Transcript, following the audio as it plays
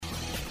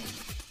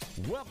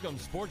Welcome,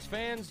 sports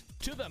fans,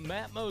 to the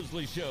Matt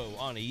Mosley Show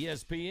on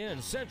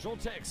ESPN Central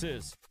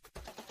Texas.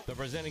 The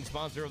presenting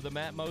sponsor of the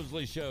Matt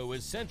Mosley Show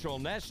is Central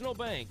National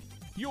Bank,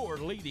 your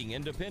leading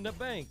independent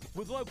bank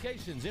with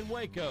locations in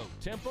Waco,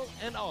 Temple,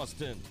 and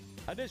Austin.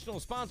 Additional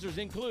sponsors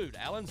include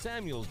Allen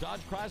Samuels,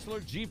 Dodge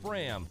Chrysler, Jeep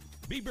Ram,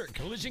 Biebert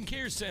Collision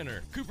Care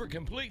Center, Cooper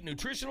Complete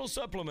Nutritional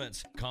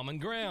Supplements, Common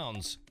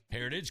Grounds,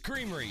 Heritage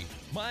Creamery,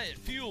 Myatt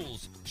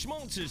Fuels,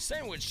 Schmaltz's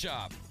Sandwich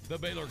Shop, the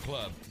Baylor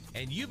Club,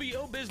 and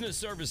UBO Business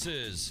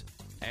Services.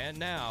 And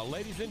now,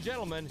 ladies and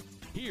gentlemen,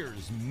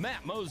 here's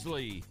Matt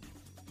Mosley.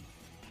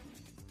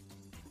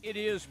 It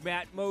is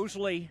Matt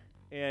Mosley,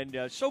 and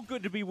so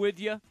good to be with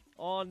you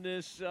on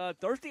this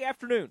Thursday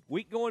afternoon.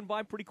 Week going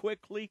by pretty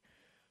quickly.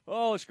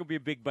 Oh, it's going to be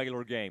a big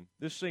Baylor game.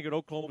 This thing at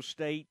Oklahoma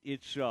State,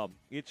 it's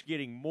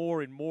getting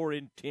more and more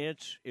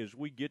intense as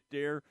we get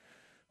there.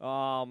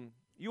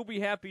 You'll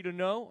be happy to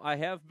know I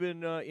have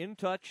been in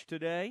touch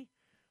today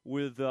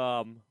with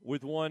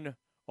one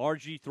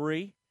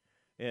RG3,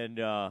 and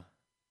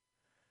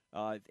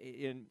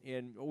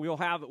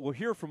we'll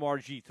hear from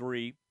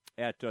RG3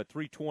 at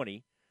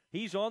 3:20.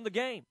 He's on the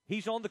game.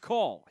 He's on the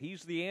call.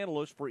 He's the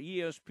analyst for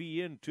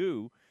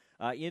ESPN2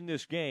 in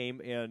this game,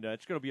 and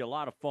it's going to be a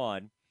lot of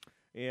fun.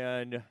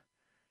 And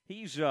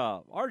he's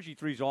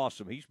RG3's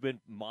awesome. He's been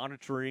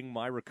monitoring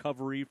my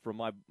recovery from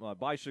my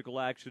bicycle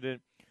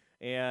accident,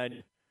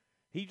 and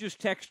he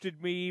just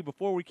texted me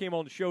before we came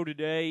on the show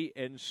today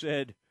and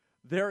said,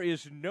 there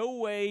is no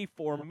way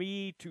for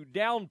me to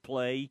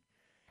downplay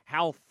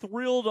how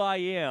thrilled I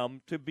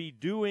am to be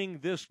doing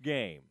this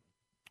game.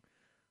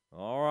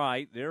 All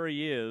right, there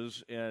he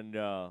is. And,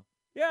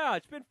 yeah,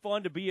 it's been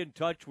fun to be in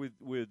touch with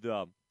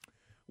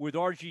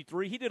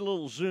RG3. He did a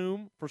little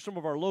Zoom for some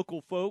of our local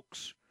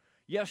folks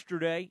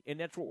yesterday, and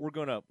that's what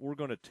we're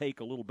gonna take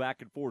a little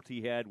back and forth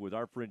he had with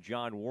our friend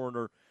John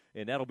Warner,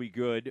 and that'll be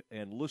good,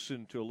 and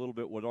listen to a little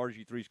bit what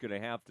RG3 is going to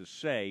have to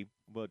say.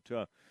 But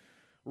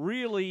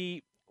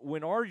really,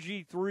 when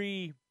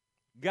RG3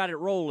 got it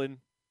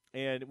rolling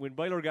and when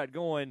Baylor got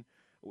going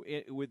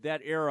with that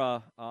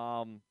era,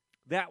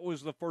 that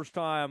was the first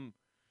time,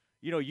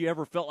 you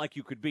ever felt like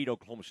you could beat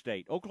Oklahoma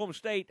State. Oklahoma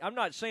State, I'm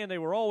not saying they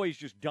were always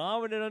just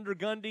dominant under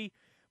Gundy,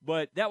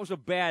 but that was a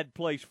bad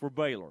place for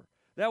Baylor.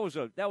 That was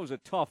a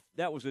tough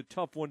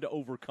one to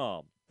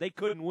overcome. They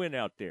couldn't win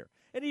out there.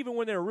 And even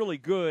when they were really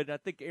good, I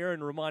think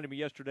Aaron reminded me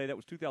yesterday that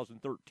was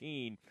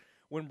 2013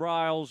 when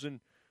Bryles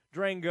and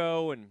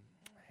Drango and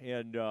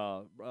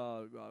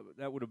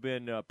that would have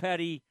been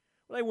Petty.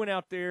 They went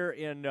out there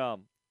and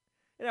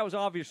that was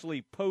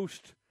obviously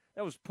post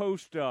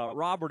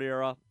Robert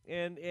era,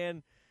 and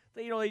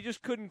they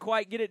just couldn't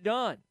quite get it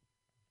done.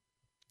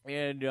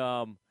 And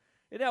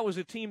that was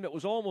a team that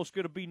was almost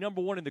going to be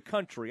number one in the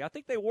country. I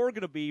think they were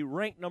going to be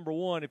ranked number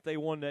one if they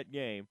won that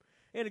game.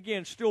 And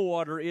again,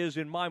 Stillwater is,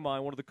 in my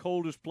mind, one of the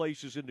coldest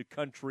places in the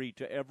country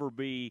to ever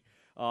be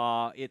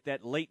at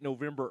that late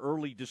November,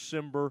 early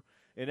December.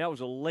 And that was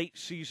a late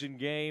season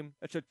game.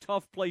 It's a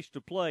tough place to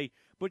play.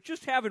 But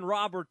just having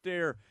Robert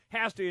there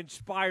has to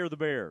inspire the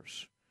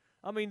Bears.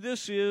 I mean, I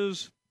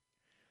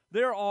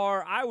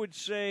would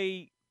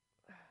say,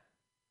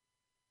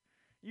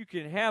 you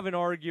can have an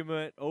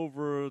argument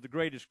over the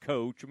greatest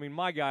coach. I mean,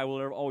 my guy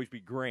will always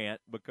be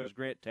Grant, because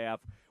Grant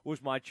Taft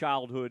was my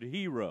childhood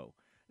hero.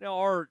 Now,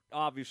 Art,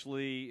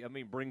 obviously,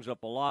 brings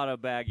up a lot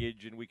of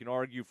baggage, and we can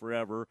argue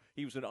forever.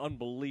 He was an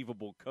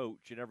unbelievable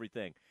coach and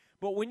everything.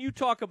 But when you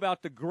talk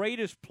about the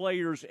greatest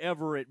players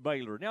ever at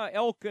Baylor, now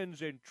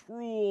Elkins and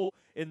Truhl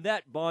and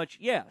that bunch,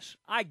 yes,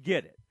 I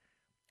get it.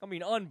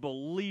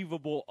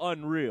 Unbelievable,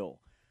 unreal.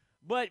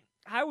 But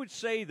I would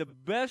say the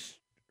best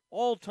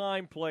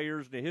all-time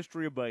players in the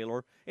history of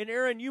Baylor, and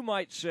Aaron, you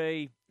might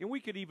say, and we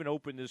could even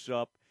open this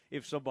up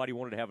if somebody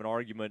wanted to have an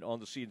argument on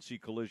the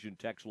CNC Collision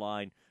text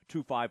line,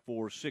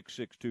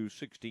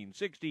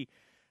 254-662-1660.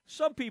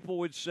 Some people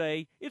would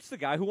say it's the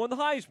guy who won the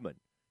Heisman.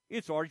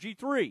 It's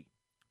RG3.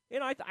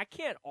 And I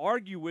can't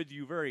argue with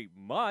you very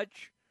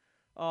much.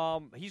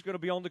 He's going to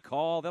be on the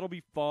call. That'll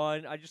be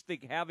fun. I just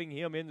think having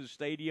him in the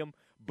stadium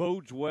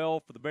bodes well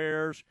for the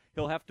Bears.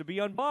 He'll have to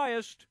be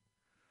unbiased,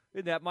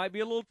 and that might be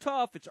a little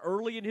tough. It's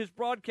early in his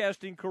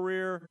broadcasting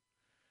career.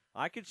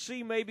 I could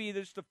see maybe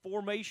this the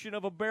formation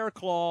of a bear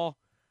claw,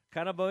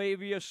 kind of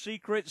maybe a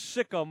secret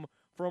sick'em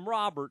from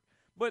Robert.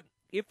 But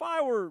if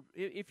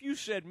you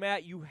said,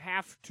 Matt, you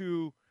have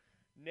to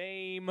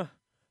name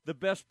the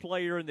best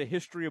player in the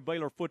history of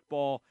Baylor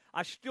football,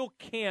 I still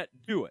can't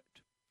do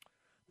it,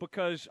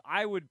 because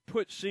I would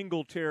put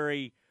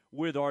Singletary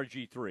with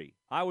RG3.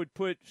 I would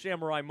put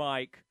Samurai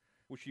Mike,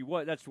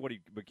 that's what he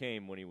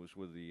became when he was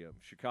with the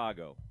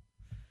Chicago.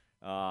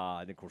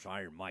 And, of course,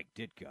 Iron Mike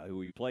Ditka,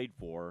 who he played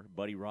for,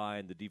 Buddy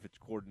Ryan, the defense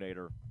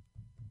coordinator.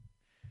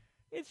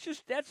 It's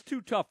just, that's too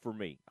tough for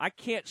me. I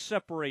can't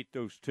separate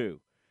those two.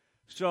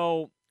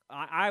 So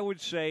I would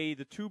say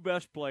the two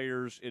best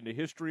players in the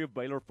history of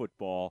Baylor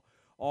football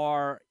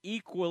are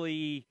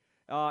equally,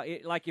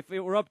 like if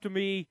it were up to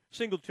me,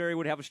 Singletary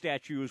would have a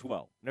statue as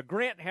well. Now,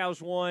 Grant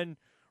has one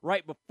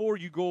right before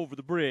you go over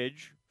the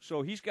bridge,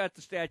 so he's got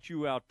the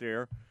statue out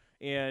there.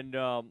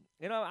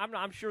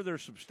 I'm sure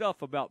there's some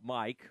stuff about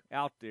Mike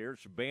out there,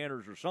 some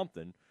banners or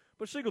something,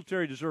 but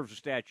Singletary deserves a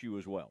statue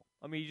as well.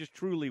 I mean, he just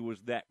truly was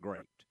that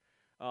great.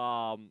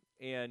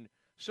 And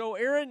so,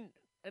 Aaron,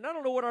 and I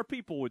don't know what our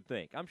people would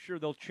think. I'm sure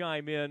they'll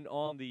chime in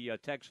on the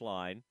text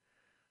line.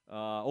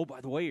 By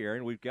the way,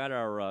 Aaron, we've got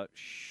our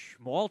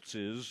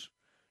Schmaltz's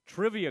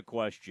trivia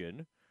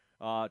question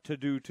to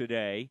do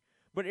today.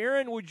 But,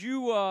 Aaron, would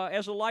you,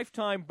 as a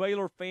lifetime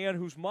Baylor fan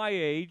who's my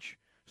age,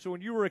 so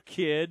when you were a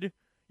kid,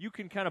 you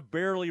can kind of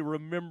barely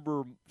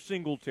remember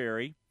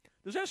Singletary.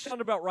 Does that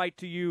sound about right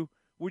to you?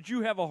 Would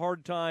you have a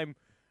hard time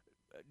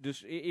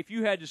if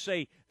you had to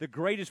say the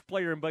greatest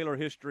player in Baylor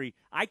history?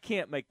 I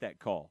can't make that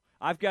call.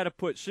 I've got to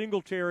put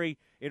Singletary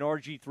and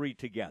RG3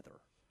 together.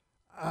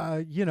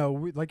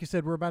 Like you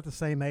said, we're about the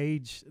same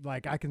age.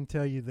 Like, I can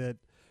tell you that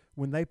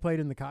when they played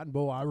in the Cotton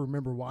Bowl, I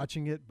remember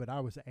watching it, but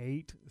I was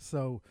 8.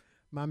 So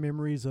my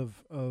memories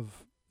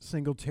of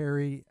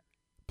Singletary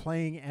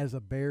playing as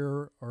a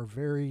Bear are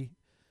very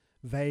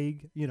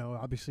vague.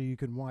 Obviously you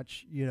can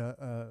watch,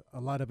 a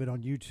lot of it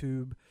on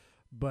YouTube,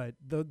 but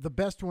the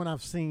best one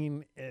I've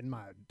seen in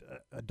my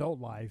adult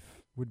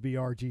life would be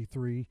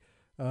RG3.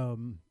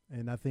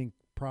 And I think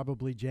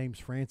probably James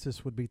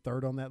Francis would be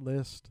third on that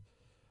list.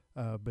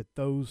 But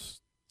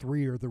those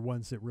 3 are the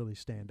ones that really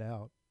stand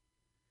out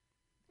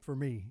for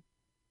me.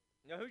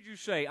 Now, who'd you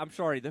say? I'm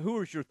sorry. Who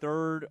was your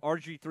third?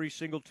 RG3,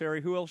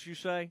 Singletary. Who else you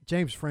say?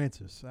 James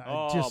Francis.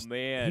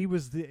 Man. He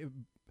was the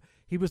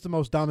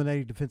most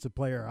dominating defensive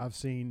player I've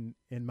seen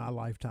in my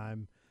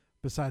lifetime,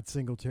 besides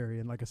Singletary.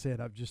 And like I said,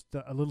 I'm just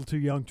a little too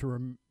young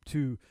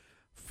to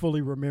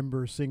fully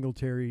remember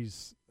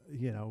Singletary's,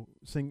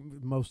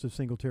 most of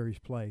Singletary's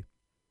play.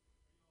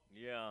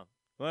 Yeah.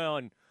 Well,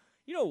 and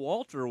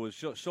Walter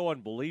was so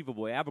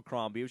unbelievable.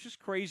 Abercrombie. It was just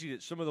crazy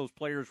that some of those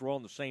players were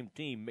on the same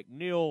team.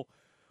 McNeil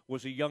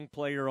was a young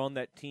player on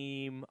that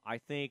team, I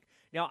think.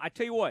 Now, I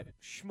tell you what,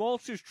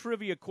 Schmaltz's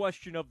trivia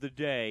question of the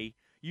day.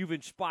 You've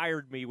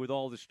inspired me with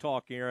all this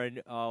talk,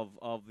 Aaron,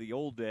 of the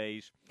old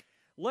days.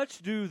 Let's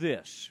do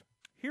this.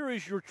 Here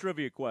is your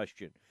trivia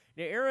question.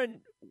 Now,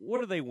 Aaron,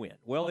 what do they win?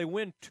 Well, they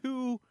win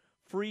 2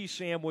 free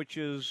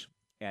sandwiches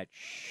at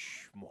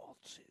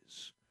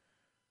Schmaltz's,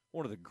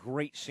 one of the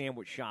great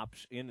sandwich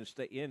shops in the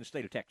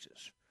state of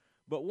Texas,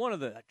 but one of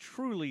the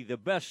truly the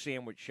best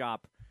sandwich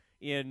shop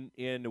in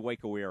the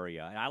Waco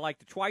area. And I like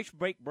the twice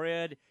baked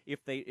bread.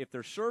 If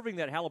they're serving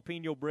that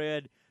jalapeno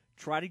bread,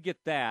 try to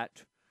get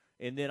that.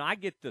 And then I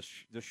get the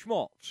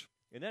schmaltz,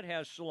 and that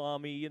has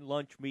salami and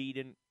lunch meat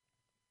and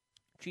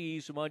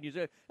cheese, some onions.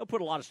 They'll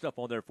put a lot of stuff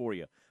on there for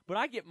you. But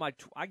I get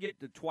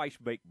the twice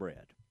baked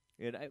bread,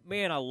 and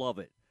man, I love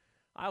it.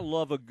 I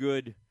love a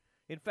good.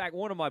 In fact,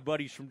 one of my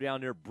buddies from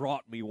down there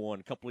brought me one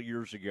a couple of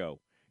years ago.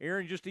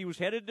 Aaron he was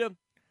headed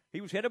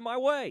my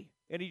way,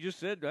 and he just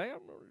said, "Hey,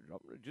 I'm gonna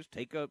just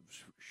take a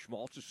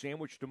schmaltz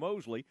sandwich to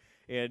Mosley."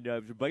 And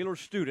he's a Baylor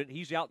student.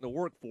 He's out in the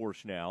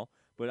workforce now.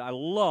 But I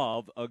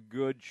love a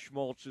good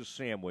Schmaltz's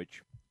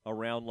sandwich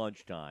around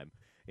lunchtime.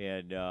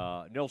 And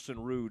Nelson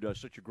Rue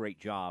does such a great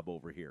job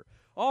over here.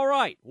 All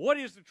right, what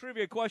is the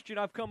trivia question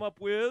I've come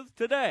up with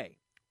today?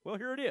 Well,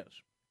 here it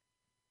is.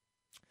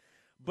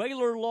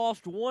 Baylor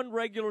lost 1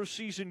 regular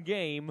season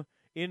game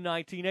in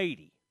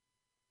 1980.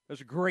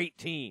 That's a great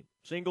team.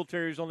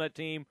 Singletary's on that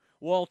team.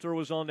 Walter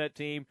was on that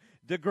team.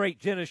 The great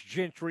Dennis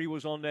Gentry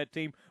was on that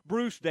team.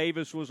 Bruce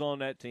Davis was on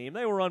that team.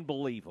 They were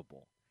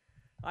unbelievable.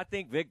 I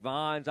think Vic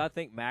Vines, I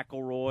think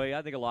McElroy,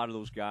 I think a lot of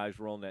those guys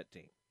were on that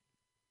team.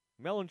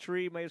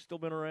 Mellentree may have still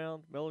been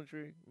around.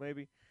 Mellentree,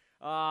 maybe.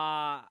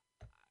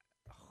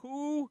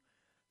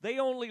 They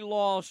only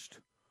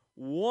lost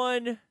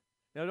 1.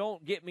 Now,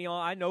 don't get me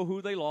on. I know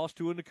who they lost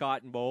to in the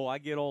Cotton Bowl. I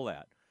get all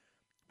that.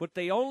 But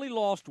they only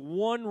lost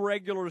 1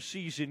 regular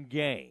season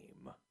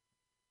game.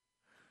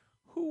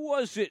 Who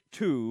was it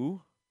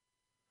to?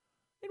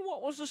 And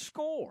what was the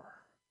score?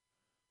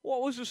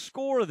 What was the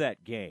score of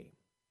that game?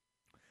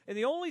 And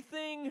the only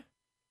thing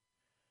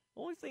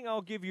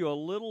I'll give you a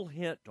little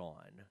hint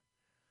on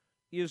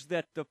is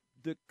that the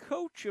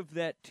coach of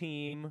that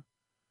team,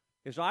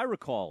 as I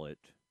recall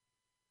it,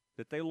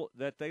 that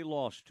they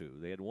lost to,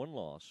 they had 1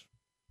 loss,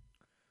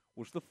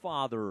 was the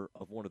father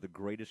of one of the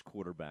greatest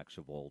quarterbacks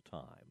of all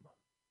time.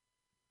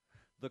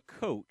 The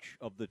coach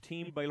of the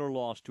team Baylor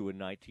lost to in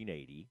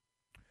 1980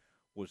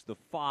 was the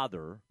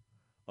father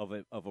of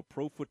a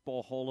Pro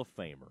Football Hall of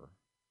Famer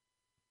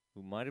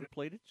who might have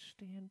played at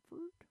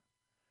Stanford.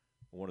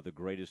 One of the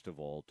greatest of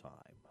all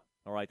time.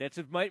 All right, that's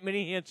as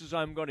many hints as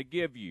I'm going to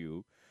give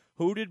you.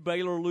 Who did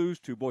Baylor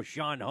lose to? Boy,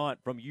 Sean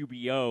Hunt from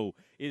UBO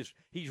he's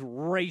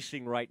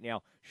racing right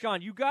now.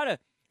 Sean, you got to.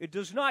 It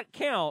does not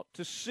count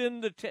to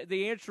send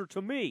the answer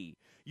to me.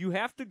 You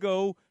have to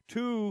go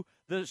to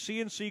the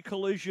CNC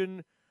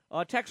Collision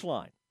text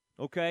line.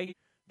 Okay,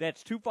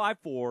 that's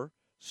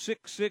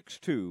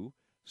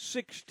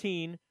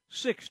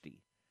 254-662-1660,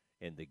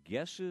 and the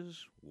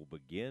guesses will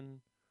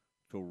begin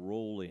to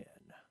roll in.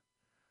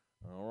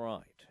 All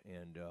right,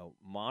 and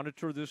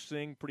monitor this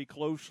thing pretty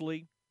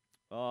closely,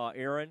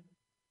 Aaron,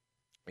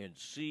 and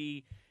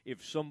see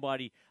if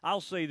somebody,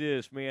 I'll say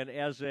this, man,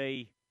 as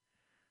a,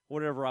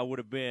 whatever I would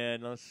have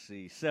been, let's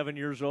see, 7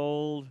 years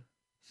old,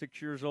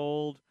 6 years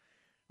old.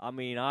 I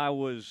mean, I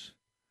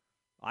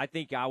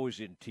think I was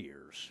in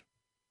tears.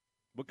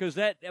 Because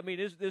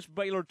this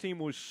Baylor team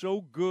was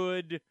so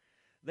good,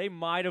 they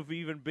might have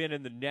even been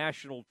in the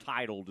national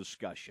title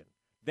discussion.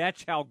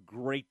 That's how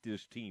great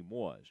this team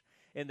was.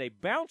 And they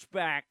bounced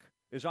back,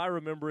 as I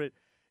remember it,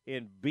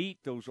 and beat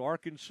those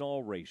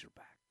Arkansas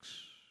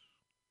Razorbacks.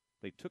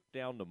 They took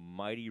down the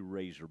mighty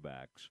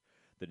Razorbacks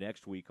the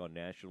next week on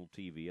national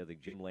TV. I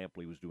think Jim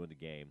Lampley was doing the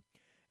game.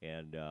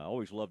 And I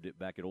always loved it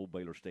back at Old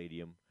Baylor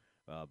Stadium.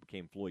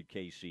 Became Floyd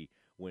Casey.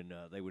 When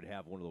they would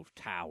have one of those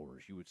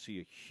towers, you would see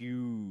a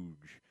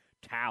huge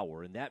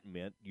tower, and that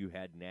meant you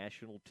had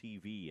national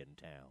TV in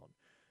town.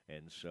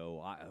 And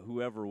so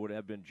whoever would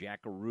have been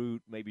Jack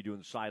Arute, maybe doing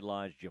the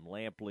sidelines, Jim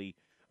Lampley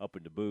up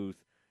in the booth,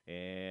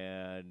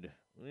 and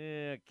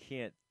I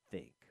can't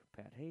think.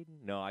 Pat Hayden?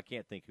 No, I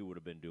can't think who would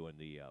have been doing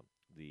the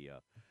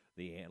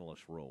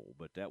analyst role.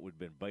 But that would have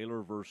been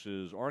Baylor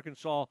versus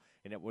Arkansas,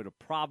 and it would have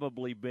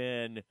probably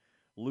been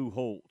Lou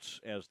Holtz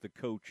as the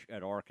coach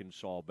at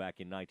Arkansas back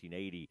in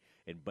 1980,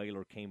 and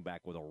Baylor came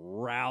back with a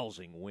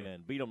rousing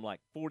win, beat them like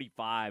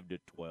 45-12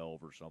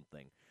 or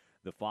something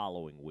the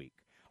following week.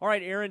 All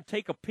right, Aaron,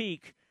 take a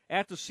peek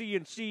at the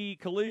CNC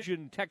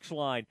Collision text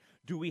line.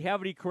 Do we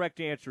have any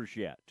correct answers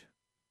yet?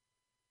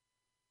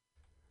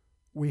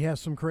 We have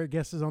some correct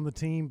guesses on the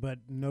team, but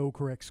no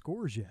correct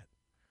scores yet.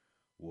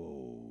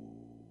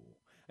 Whoa.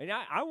 And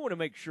I want to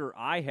make sure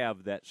I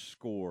have that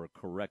score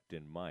correct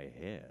in my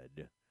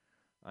head.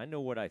 I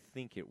know what I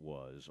think it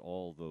was,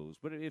 all those.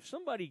 But if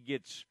somebody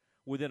gets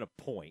within a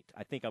point,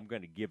 I think I'm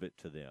going to give it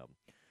to them.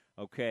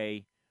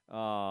 Okay?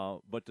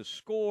 But the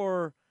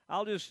score,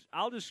 I'm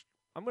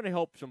going to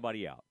help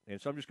somebody out.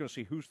 And so I'm just going to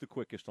see who's the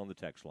quickest on the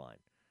text line.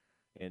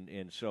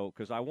 And so,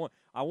 because I want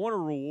to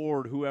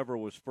reward whoever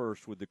was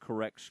first with the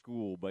correct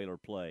school Baylor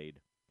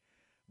played.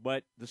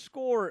 But the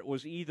score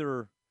was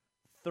either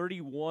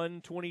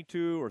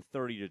 31-22 or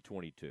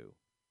 30-22.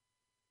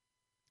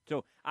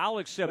 So I'll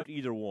accept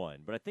either one,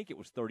 but I think it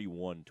was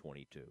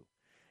 31-22.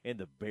 And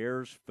the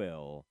Bears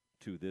fell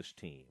to this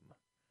team.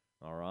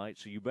 All right?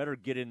 So you better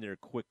get in there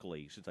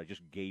quickly since I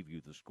just gave you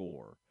the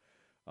score.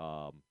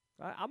 I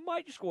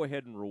might just go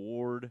ahead and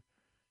reward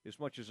as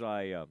much as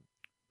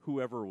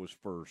whoever was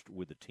first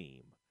with the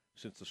team,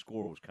 since the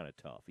score was kind of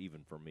tough,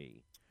 even for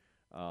me.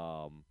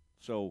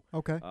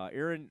 Okay.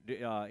 Aaron,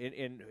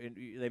 and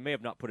they may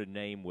have not put a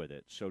name with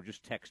it, so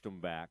just text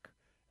them back.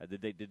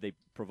 Did they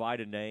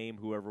provide a name,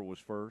 whoever was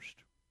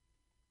first,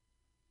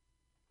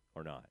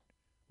 or not?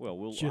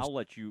 Well, I'll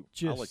let you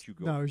go.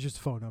 No, it was just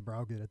a phone number.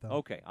 I'll get it, though.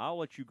 Okay, I'll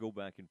let you go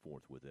back and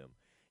forth with them,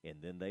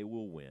 and then they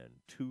will win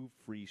 2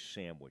 free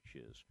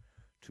sandwiches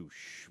to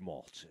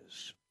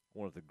Schmaltz's.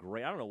 One of the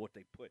great, I don't know what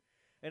they put.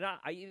 And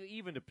I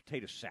even the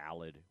potato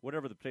salad,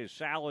 whatever the potato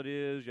salad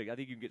is, I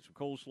think you can get some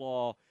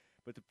coleslaw,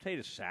 but the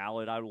potato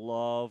salad I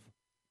love.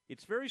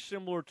 It's very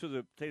similar to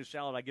the potato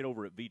salad I get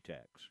over at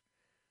VTEX.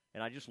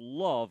 And I just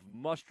love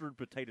mustard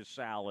potato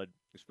salad,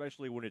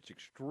 especially when it's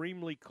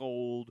extremely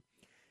cold.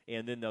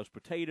 And then those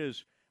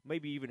potatoes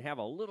maybe even have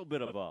a little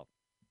bit of a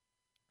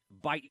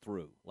bite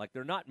through, like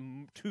they're not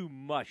too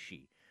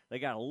mushy. They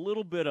got a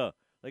little bit of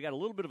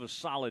a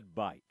solid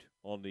bite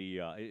on the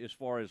as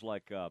far as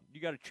like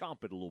you got to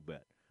chomp it a little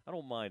bit. I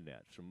don't mind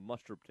that. Some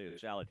mustard potato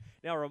salad.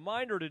 Now, a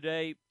reminder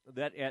today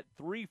that at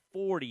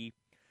 3:40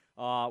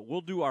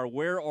 we'll do our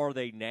Where Are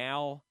They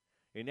Now?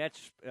 And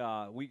that's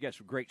we got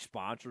some great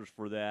sponsors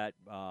for that,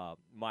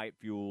 Might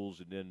Fuels,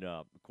 and then,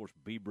 of course,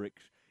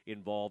 Bebrick's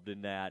involved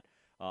in that.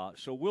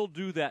 So we'll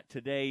do that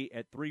today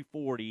at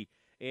 3:40.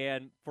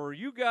 And for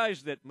you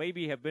guys that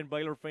maybe have been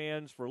Baylor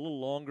fans for a little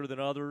longer than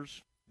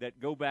others, that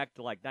go back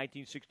to like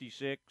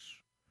 1966,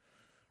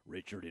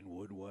 Richard in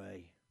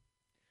Woodway,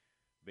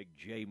 big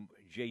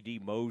J.D.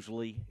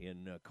 Mosley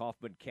in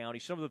Kaufman County,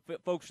 some of the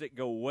folks that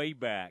go way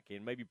back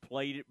and maybe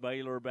played at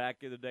Baylor back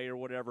in the day or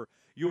whatever,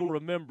 you'll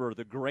remember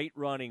the great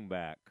running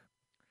back,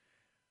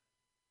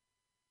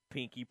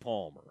 Pinky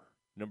Palmer,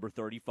 number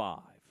 35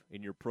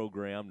 in your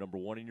program, number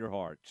 1 in your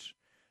hearts.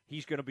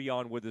 He's going to be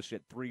on with us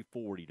at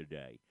 3:40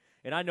 today.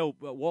 And I know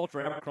Walter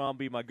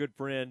Abercrombie, my good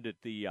friend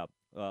at the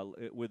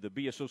with the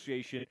Bee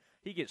Association,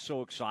 he gets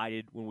so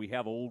excited when we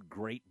have old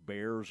great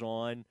Bears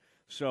on.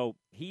 So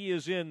he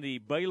is in the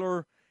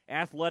Baylor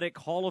Athletic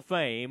Hall of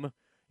Fame,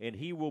 and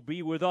he will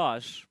be with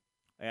us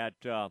at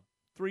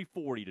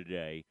 3:40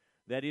 today.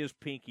 That is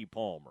Pinky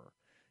Palmer.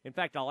 In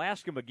fact, I'll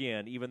ask him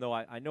again, even though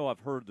I know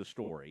I've heard the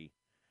story,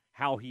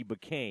 how he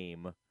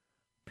became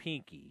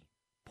Pinky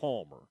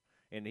Palmer.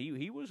 And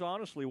he was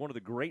honestly one of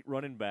the great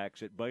running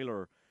backs at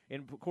Baylor.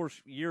 And, of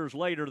course, years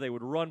later they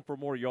would run for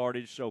more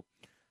yardage. So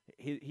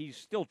he's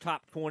still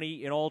top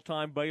 20 in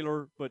all-time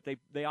Baylor, but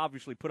they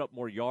obviously put up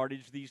more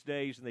yardage these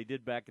days than they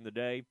did back in the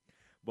day.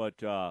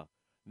 But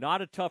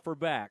not a tougher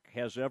back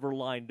has ever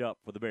lined up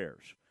for the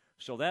Bears.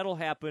 So that'll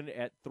happen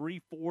at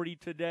 3:40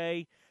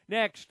 today.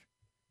 Next,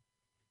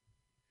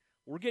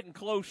 we're getting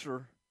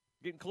closer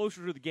getting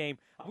closer to the game.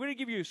 I'm going to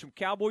give you some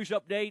Cowboys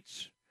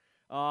updates,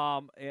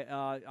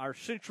 our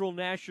Central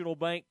National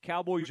Bank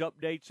Cowboys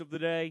updates of the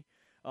day,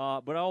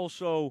 but I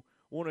also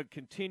want to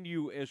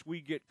continue as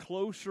we get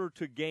closer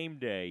to game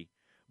day,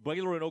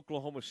 Baylor and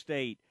Oklahoma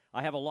State.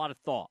 I have a lot of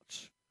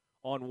thoughts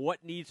on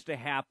what needs to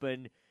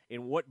happen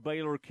and what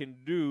Baylor can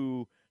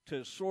do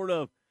to sort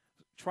of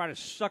try to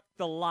suck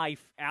the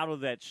life out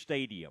of that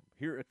stadium.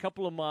 Here are a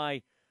couple of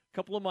my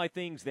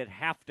things that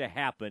have to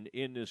happen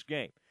in this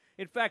game.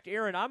 In fact,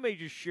 Aaron, I may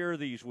just share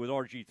these with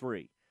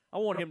RG3. I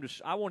want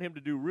him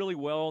to do really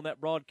well on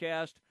that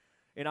broadcast,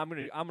 and I'm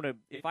gonna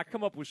if I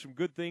come up with some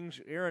good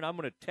things, Aaron, I'm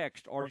gonna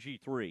text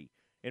RG3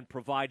 and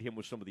provide him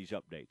with some of these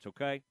updates.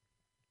 Okay?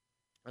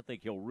 I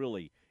think he'll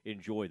really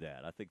enjoy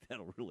that. I think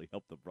that'll really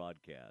help the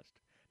broadcast.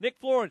 Nick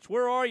Florence,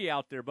 where are you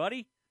out there,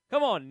 buddy?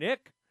 Come on,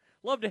 Nick.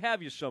 Love to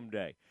have you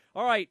someday.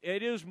 All right,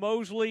 it is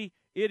Mosley.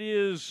 It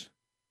is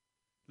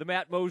the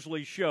Matt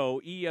Mosley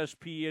Show,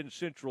 ESPN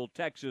Central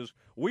Texas.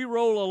 We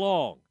roll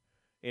along.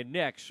 And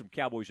next, some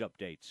Cowboys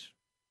updates.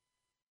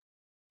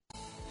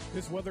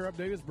 This weather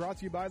update is brought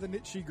to you by the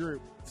Nitshe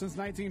Group. Since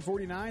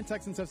 1949,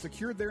 Texans have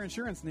secured their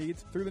insurance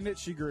needs through the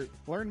Nitshe Group.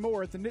 Learn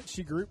more at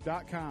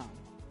thenitshegroup.com.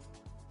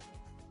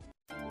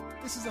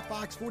 This is a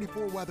Fox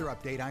 44 weather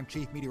update. I'm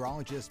Chief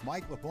Meteorologist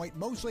Mike LaPointe.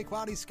 Mostly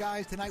cloudy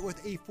skies tonight with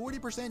a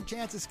 40%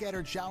 chance of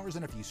scattered showers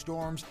and a few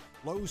storms.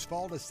 Lows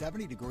fall to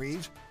 70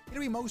 degrees. It'll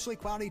be mostly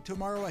cloudy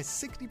tomorrow, a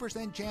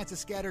 60% chance of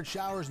scattered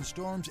showers and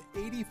storms,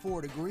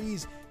 84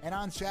 degrees. And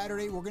on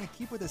Saturday, we're going to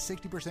keep with a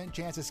 60%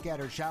 chance of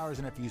scattered showers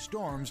and a few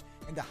storms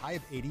and a high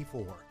of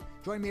 84.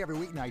 Join me every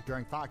weeknight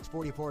during Fox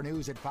 44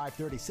 News at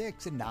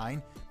 5:36 and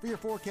 9 for your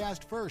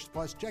forecast first.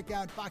 Plus, check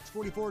out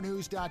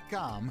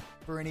fox44news.com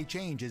for any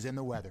changes in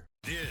the weather.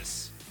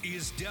 This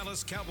is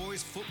Dallas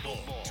Cowboys football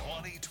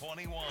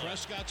 2021.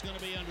 Prescott's going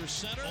to be under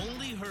center.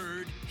 Only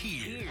heard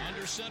here.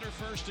 Under center,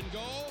 first and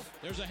goal.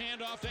 There's a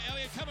handoff to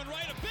Elliott coming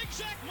right. A big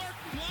Zach Martin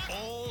block.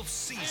 All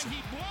season. And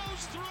he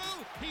blows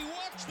through. He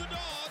walks the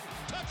dog.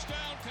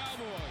 Touchdown,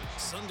 Cowboys.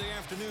 Sunday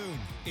afternoon,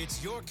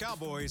 it's your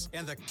Cowboys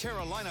and the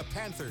Carolina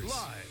Panthers.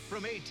 Live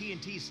from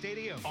AT&T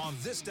Stadium on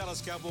this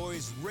Dallas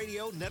Cowboys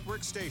radio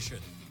network station.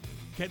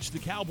 Catch the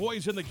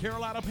Cowboys and the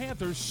Carolina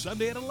Panthers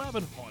Sunday at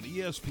 11 on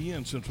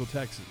ESPN Central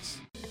Texas.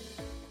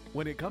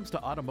 When it comes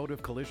to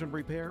automotive collision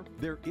repair,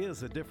 there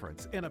is a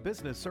difference in a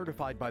business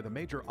certified by the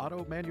major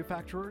auto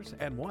manufacturers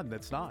and one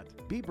that's not.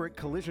 B-Brick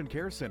Collision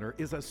Care Center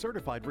is a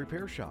certified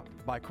repair shop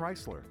by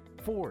Chrysler,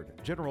 Ford,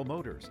 General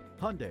Motors,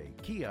 Hyundai,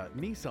 Kia,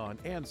 Nissan,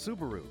 and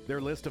Subaru.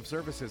 Their list of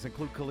services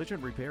include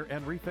collision repair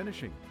and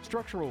refinishing,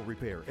 structural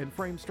repair and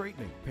frame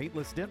straightening,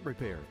 paintless dent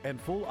repair,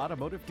 and full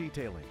automotive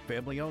detailing.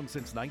 Family owned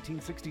since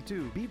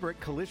 1962,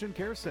 B-Brick Collision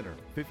Care Center,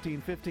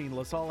 1515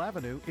 LaSalle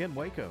Avenue in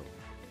Waco.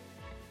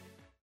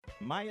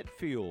 Myatt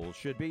Fuels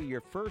should be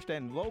your first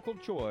and local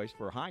choice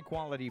for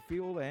high-quality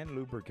fuel and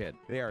lubricant.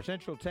 They are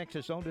Central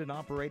Texas-owned and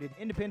operated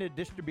independent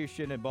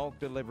distribution and bulk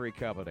delivery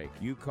company.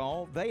 You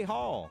call, they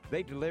haul.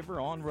 They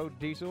deliver on-road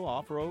diesel,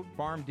 off-road,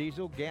 farm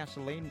diesel,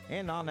 gasoline,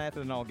 and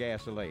non-ethanol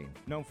gasoline.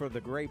 Known for the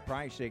great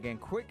pricing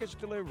and quickest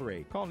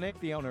delivery. Call Nick,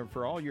 the owner,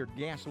 for all your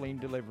gasoline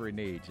delivery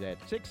needs at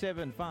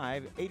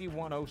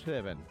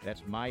 675-8107.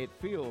 That's Myatt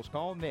Fuels.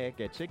 Call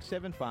Nick at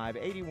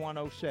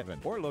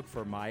 675-8107 or look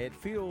for Myatt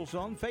Fuels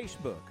on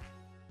Facebook.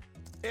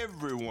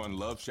 Everyone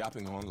loves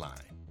shopping online.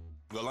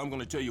 Well, I'm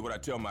going to tell you what I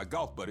tell my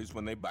golf buddies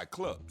when they buy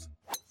clubs.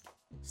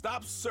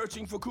 Stop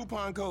searching for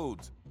coupon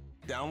codes.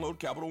 Download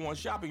Capital One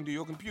Shopping to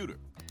your computer.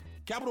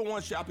 Capital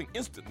One Shopping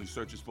instantly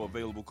searches for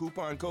available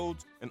coupon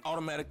codes and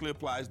automatically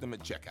applies them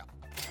at checkout.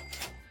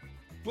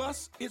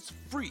 Plus, it's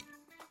free,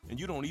 and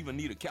you don't even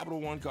need a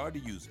Capital One card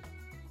to use it.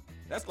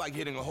 That's like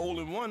hitting a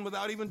hole in one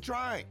without even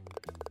trying.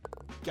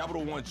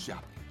 Capital One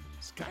Shopping.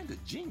 It's kind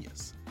of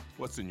genius.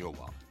 What's in your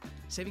wallet?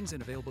 Savings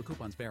and available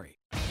coupons vary.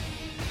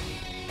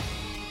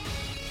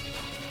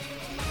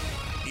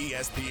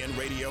 ESPN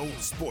Radio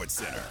Sports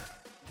Center.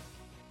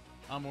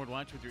 I'm Ward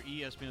Watch with your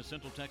ESPN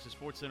Central Texas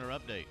Sports Center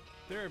update.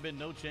 There have been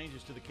no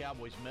changes to the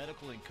Cowboys'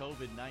 medical and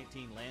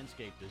COVID-19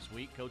 landscape this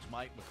week. Coach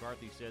Mike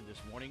McCarthy said this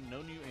morning,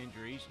 no new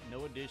injuries,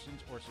 no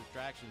additions or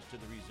subtractions to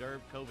the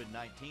reserved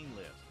COVID-19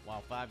 list.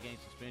 While 5-game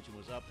suspension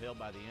was upheld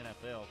by the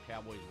NFL,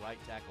 Cowboys right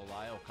tackle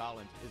Lyle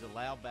Collins is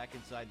allowed back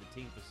inside the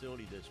team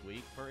facility this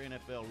week. Per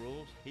NFL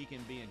rules, he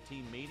can be in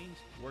team meetings,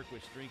 work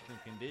with strength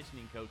and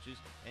conditioning coaches,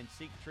 and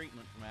seek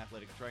treatment from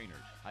athletic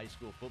trainers. High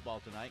school football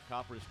tonight,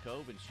 Copper's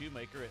Cove and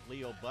Shoemaker at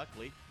Leo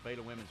Buckley.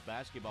 Baylor women's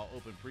basketball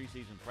opened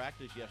preseason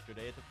practice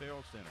yesterday at the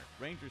Farrell Center.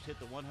 Rangers hit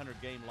the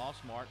 100-game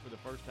loss mark for the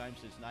first time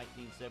since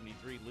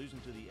 1973, losing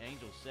to the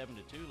Angels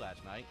 7-2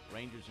 last night.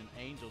 Rangers and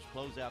Angels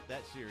close out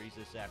that series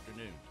this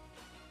afternoon.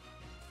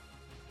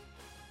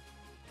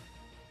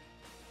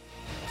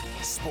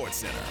 Sports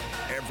Center,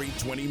 every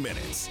 20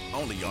 minutes,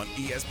 only on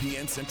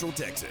ESPN Central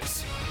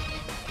Texas.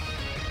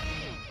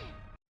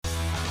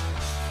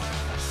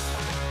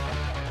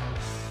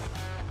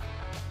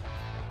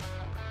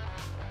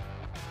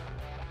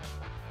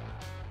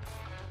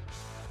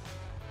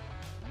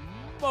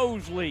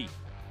 Mosley.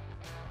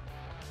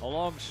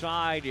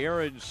 alongside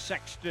Aaron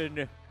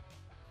Sexton.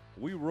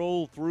 We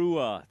roll through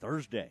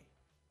Thursday.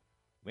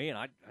 Man,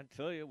 I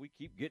tell you, we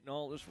keep getting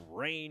all this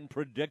rain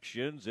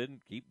predictions and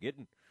keep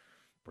getting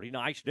pretty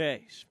nice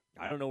days.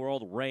 I don't know where all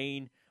the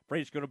rain.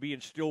 Afraid it's going to be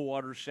in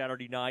Stillwater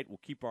Saturday night. We'll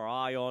keep our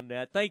eye on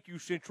that. Thank you,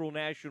 Central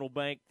National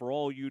Bank, for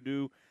all you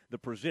do. The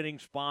presenting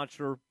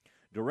sponsor,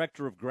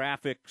 director of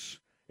graphics,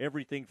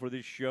 everything for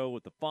this show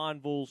with the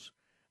Fonvilles.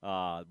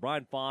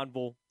 Brian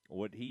Fonville,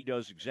 what he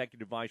does,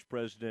 executive vice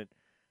president,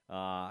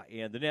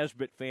 and the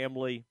Nesbitt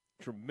family,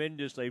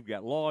 tremendous. They've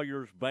got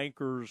lawyers,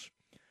 bankers.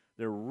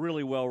 They're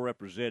really well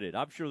represented.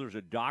 I'm sure there's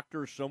a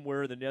doctor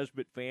somewhere in the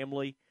Nesbitt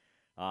family.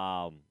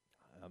 I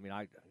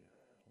don't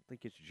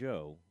think it's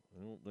Joe.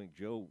 I don't think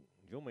Joe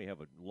may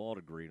have a law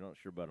degree. I'm not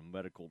sure about a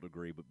medical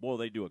degree, but boy,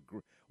 they do a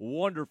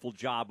wonderful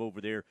job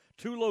over there.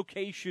 2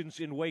 locations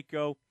in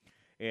Waco,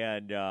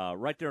 and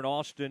right there in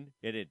Austin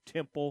and in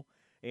Temple.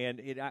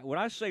 And when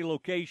I say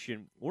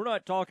location, we're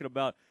not talking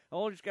about,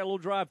 just got a little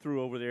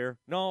drive-through over there.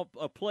 No,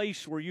 a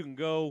place where you can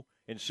go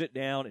and sit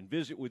down and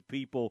visit with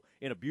people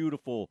in a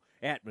beautiful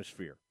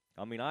atmosphere.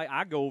 I mean,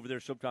 I go over there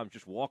sometimes,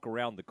 just walk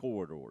around the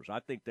corridors. I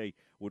think they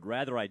would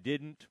rather I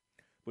didn't,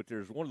 but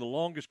there's one of the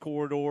longest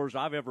corridors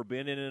I've ever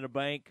been in a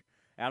bank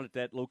out at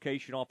that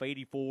location off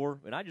 84,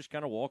 and I just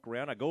kind of walk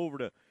around. I go over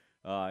to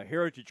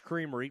Heritage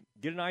Creamery,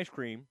 get an ice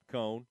cream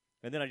cone,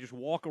 and then I just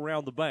walk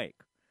around the bank.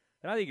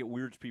 And I think it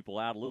weirds people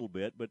out a little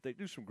bit, but they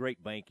do some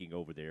great banking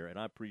over there, and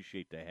I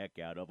appreciate the heck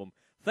out of them.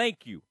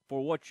 Thank you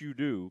for what you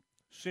do,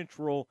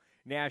 Central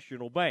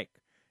National Bank.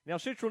 Now,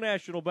 Central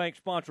National Bank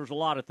sponsors a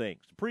lot of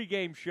things. The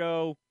pregame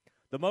show,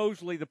 the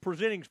Mosley, the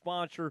presenting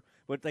sponsor,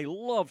 but they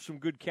love some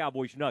good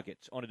Cowboys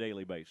nuggets on a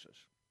daily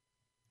basis.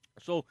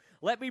 So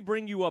let me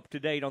bring you up to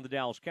date on the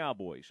Dallas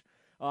Cowboys.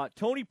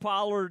 Tony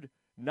Pollard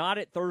not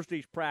at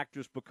Thursday's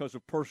practice because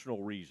of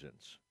personal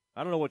reasons.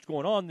 I don't know what's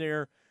going on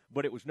there,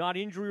 but it was not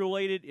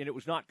injury-related and it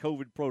was not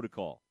COVID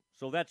protocol.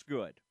 So that's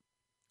good.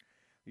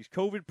 These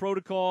COVID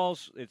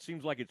protocols, it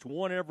seems like it's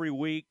one every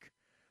week.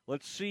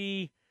 Let's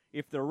see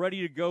if they're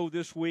ready to go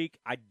this week.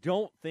 I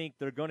don't think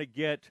they're going to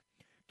get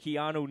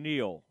Keanu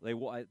Neal.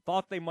 I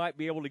thought they might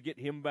be able to get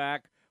him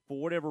back. For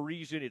whatever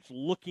reason, it's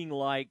looking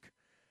like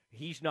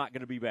he's not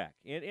going to be back.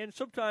 And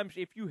sometimes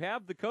if you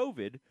have the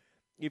COVID,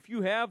 if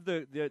you have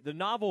the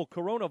novel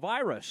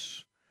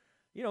coronavirus,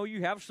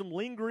 you have some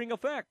lingering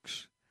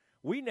effects.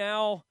 We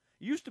now,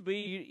 used to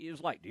be, it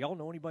was like, do y'all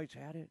know anybody's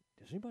had it?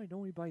 Does anybody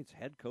know anybody's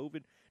had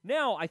COVID?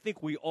 Now I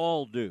think we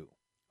all do.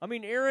 I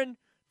mean, Aaron,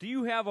 do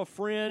you have a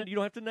friend, you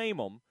don't have to name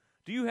them,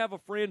 do you have a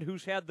friend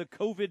who's had the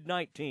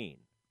COVID-19?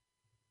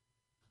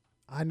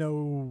 I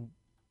know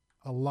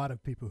a lot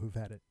of people who've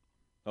had it.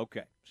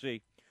 Okay.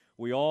 See,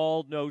 we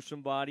all know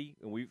somebody,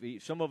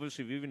 and some of us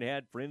have even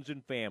had friends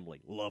and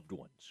family, loved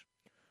ones.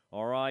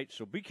 All right,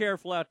 so be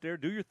careful out there.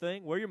 Do your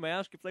thing. Wear your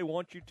mask if they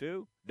want you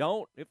to.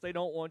 Don't if they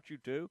don't want you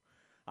to.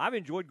 I've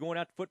enjoyed going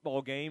out to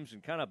football games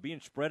and kind of being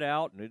spread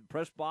out in the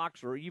press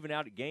box or even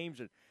out at games,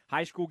 at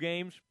high school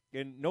games,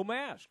 and no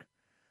mask.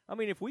 I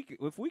mean, if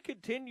we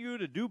continue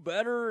to do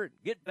better,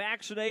 get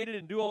vaccinated,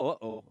 and do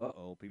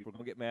people are going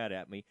to get mad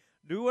at me.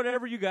 Do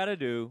whatever you got to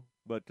do,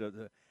 but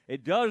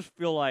it does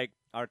feel like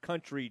our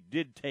country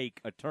did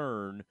take a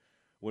turn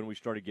when we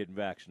started getting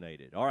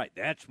vaccinated. All right,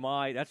 that's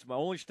my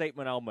only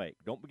statement I'll make.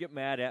 Don't get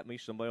mad at me.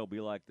 Somebody will be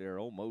like,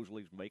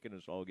 Mosley's making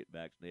us all get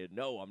vaccinated.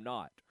 No, I'm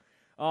not.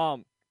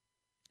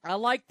 I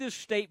like this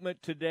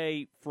statement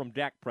today from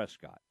Dak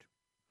Prescott,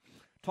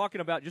 talking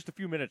about just a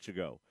few minutes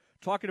ago,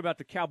 talking about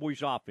the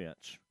Cowboys'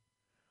 offense.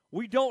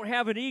 We don't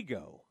have an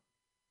ego.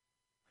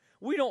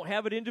 We don't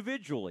have it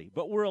individually,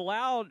 but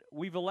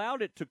we've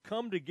allowed it to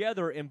come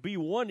together and be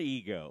one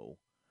ego.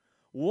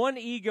 One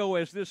ego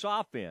as this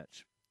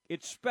offense.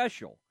 It's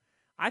special.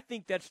 I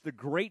think that's the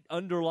great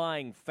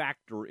underlying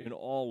factor in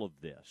all of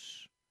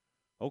this.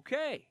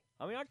 Okay.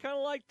 I mean, I kind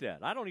of like that.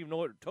 I don't even know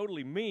what it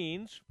totally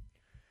means.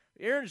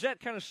 Aaron, does that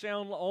kind of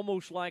sound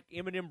almost like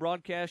M&M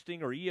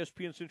Broadcasting or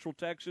ESPN Central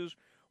Texas?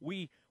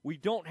 We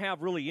don't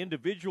have really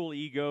individual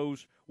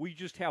egos. We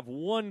just have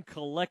one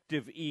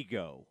collective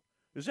ego.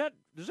 Does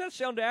that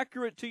sound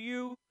accurate to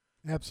you?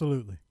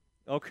 Absolutely.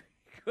 Okay,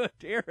 good,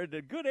 Aaron.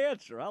 A good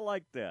answer. I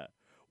like that.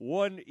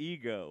 One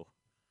ego.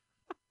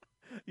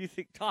 You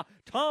think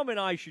Tom and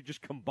I should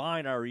just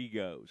combine our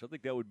egos? I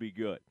think that would be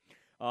good.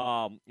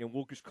 And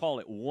we'll just call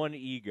it one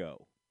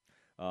ego.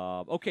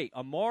 Okay,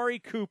 Amari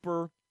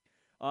Cooper,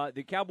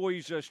 the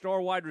Cowboys'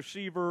 star wide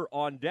receiver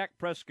on Dak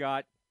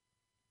Prescott,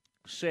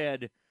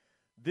 said,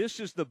 "This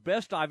is the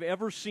best I've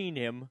ever seen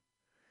him,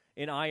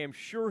 and I am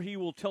sure he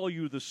will tell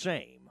you the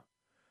same.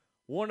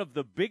 One of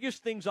the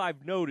biggest things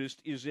I've noticed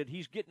is that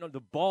he's getting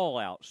the ball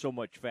out so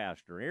much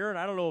faster." Aaron,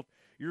 I don't know if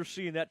you're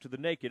seeing that to the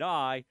naked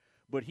eye,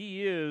 but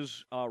he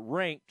is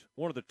ranked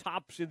one of the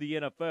tops in the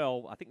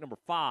NFL, I think number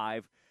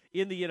 5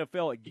 in the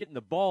NFL at getting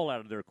the ball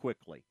out of there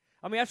quickly.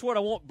 I mean, that's what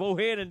I want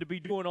Bohannon to be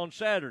doing on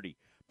Saturday.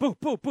 Boop,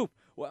 boop, boop.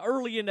 Well,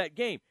 early in that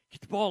game,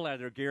 get the ball out of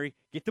there, Gary.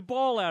 Get the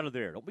ball out of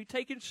there. Don't be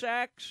taking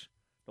sacks.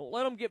 Don't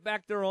let them get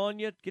back there on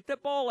you. Get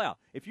that ball out.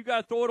 If you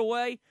got to throw it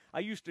away, I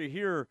used to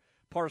hear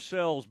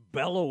Parcells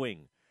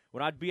bellowing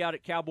when I'd be out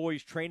at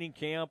Cowboys training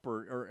camp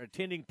or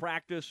attending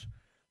practice.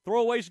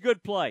 Throwaway's a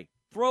good play.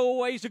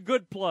 Throwaway's a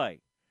good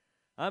play.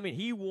 I mean,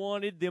 he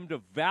wanted them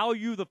to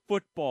value the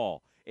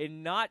football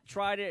and not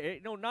try to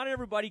not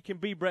everybody can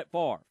be Brett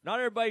Favre. Not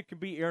everybody can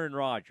be Aaron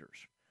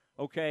Rodgers,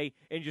 okay,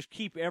 and just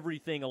keep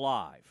everything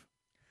alive.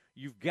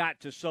 You've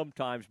got to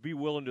sometimes be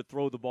willing to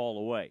throw the ball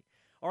away.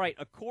 All right,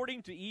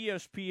 according to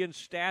ESPN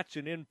stats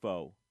and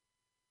info,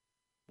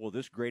 well,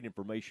 this great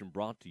information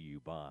brought to you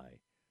by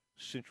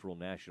Central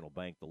National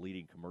Bank, the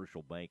leading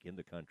commercial bank in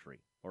the country,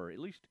 or at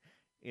least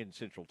in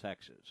Central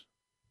Texas.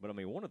 But I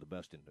mean, one of the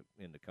best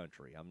in the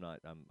country. I'm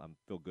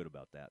feel good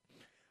about that.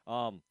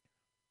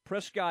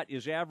 Prescott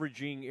is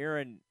averaging,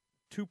 Aaron,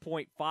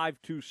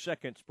 2.52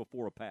 seconds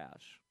before a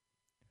pass.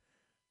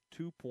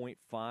 2.52.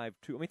 I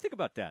mean, think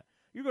about that.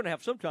 You're going to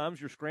have sometimes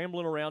you're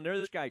scrambling around there.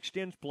 This guy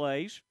extends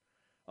plays.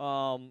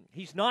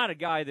 He's not a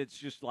guy that's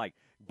just like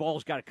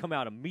ball's got to come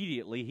out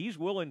immediately. He's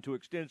willing to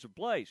extend some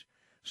plays.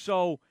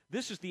 So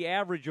this is the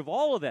average of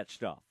all of that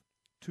stuff.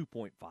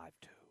 2.52.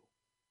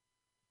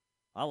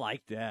 I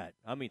like that.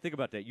 I mean, think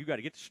about that. You got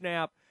to get the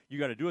snap. You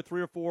got to do a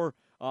 3 or 4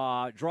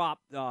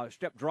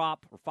 step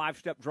drop or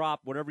 5-step drop,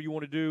 whatever you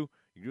want to do.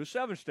 You can do a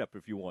 7-step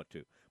if you want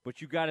to.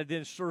 But you got to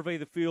then survey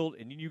the field,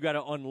 and then you got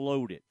to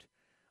unload it.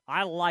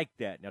 I like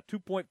that. Now,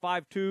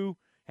 2.52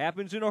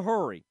 happens in a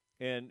hurry.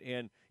 And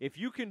if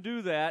you can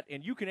do that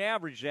and you can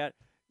average that,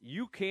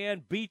 you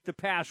can beat the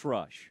pass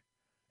rush.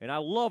 And I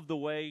love the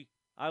way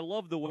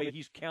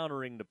he's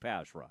countering the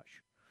pass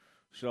rush.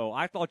 So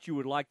I thought you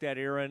would like that,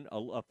 Aaron,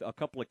 a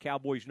couple of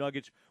Cowboys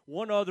nuggets.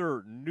 One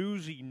other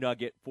newsy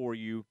nugget for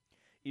you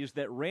is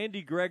that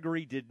Randy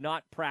Gregory did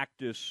not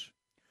practice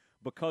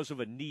because of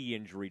a knee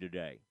injury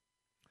today.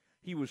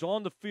 He was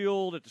on the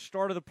field at the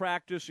start of the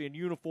practice in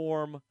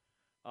uniform,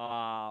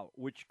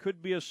 which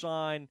could be a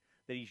sign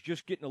that he's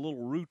just getting a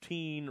little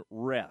routine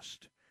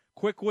rest.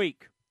 Quick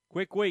week.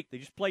 They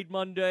just played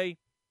Monday.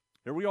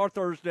 Here we are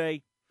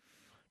Thursday.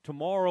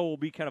 Tomorrow will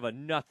be kind of a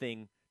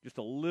nothing. Just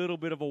a little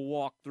bit of a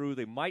walkthrough.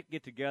 They might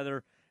get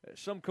together.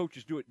 Some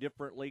coaches do it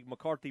differently.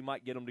 McCarthy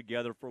might get them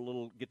together for a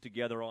little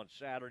get-together on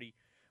Saturday.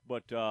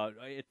 But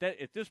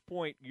at this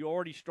point, you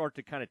already start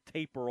to kind of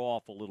taper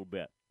off a little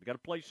bit. They got to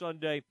play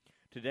Sunday.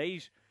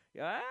 Today's,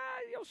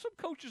 some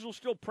coaches will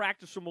still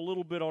practice them a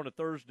little bit on a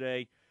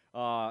Thursday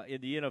in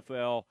the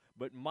NFL.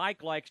 But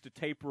Mike likes to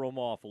taper them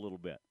off a little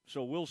bit.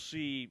 So we'll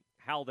see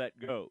how that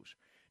goes.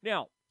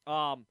 Now,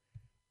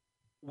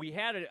 we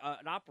had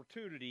an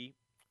opportunity.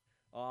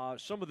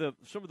 Some of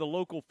the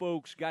local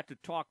folks got to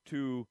talk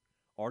to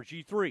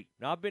RG3.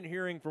 Now, I've been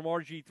hearing from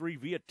RG3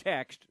 via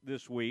text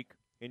this week,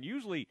 and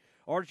usually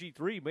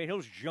RG3, man, he'll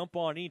just jump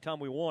on anytime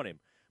we want him.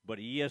 But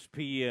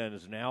ESPN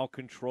is now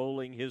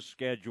controlling his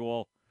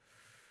schedule.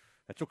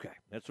 That's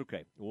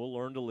okay. We'll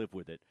learn to live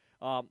with it.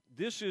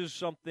 This is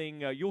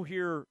something you'll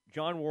hear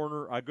John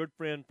Warner, our good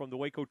friend from the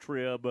Waco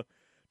Trib,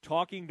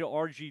 talking to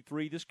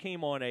RG3. This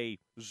came on a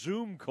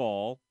Zoom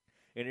call.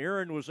 And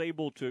Aaron was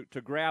able to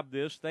grab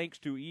this thanks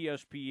to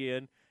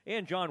ESPN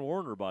and John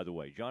Warner, by the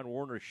way. John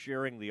Warner is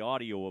sharing the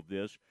audio of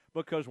this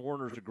because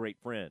Warner's a great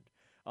friend.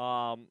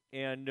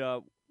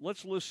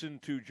 Let's listen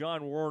to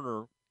John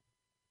Warner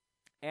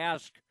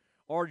ask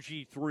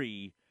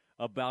RG3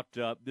 about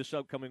this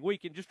upcoming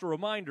week. And just a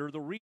reminder, the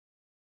reason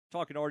I'm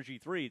talking to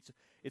RG3,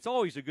 it's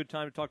always a good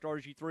time to talk to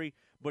RG3,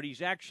 but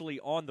he's actually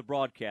on the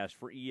broadcast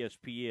for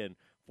ESPN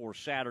for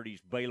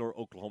Saturday's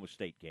Baylor-Oklahoma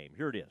State game.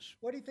 Here it is.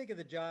 What do you think of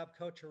the job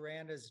Coach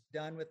Aranda's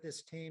done with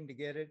this team to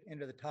get it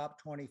into the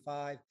top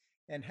 25?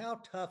 And how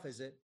tough is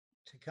it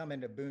to come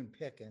into Boone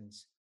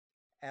Pickens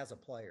as a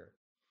player?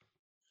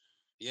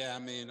 Yeah, I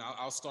mean,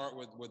 I'll start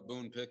with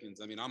Boone Pickens.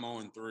 I mean, I'm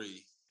 0-3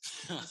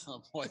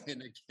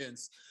 playing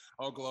against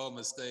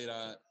Oklahoma State.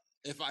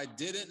 If I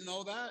didn't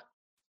know that,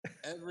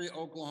 every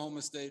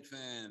Oklahoma State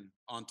fan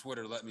on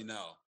Twitter let me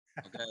know,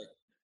 okay?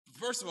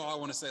 First of all, I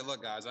want to say,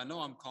 look, guys, I know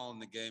I'm calling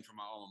the game for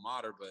my alma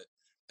mater, but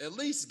at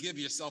least give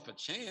yourself a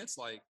chance.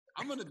 Like,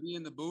 I'm going to be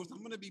in the booth. I'm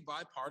going to be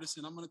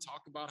bipartisan. I'm going to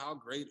talk about how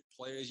great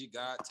players you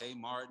got. Tay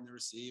Martin, the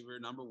receiver,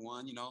 number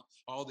 1,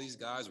 all these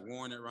guys,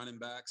 Warren at running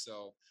back.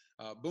 So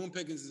Boone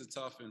Pickens is a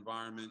tough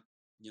environment.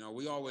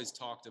 We always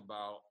talked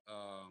about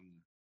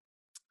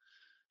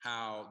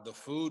how the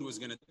food was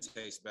going to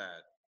taste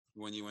bad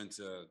when you went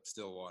to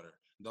Stillwater.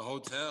 The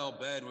hotel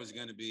bed was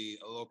going to be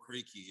a little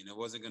creaky, and it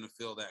wasn't going to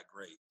feel that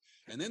great.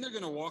 And then they're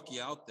going to walk you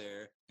out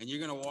there, and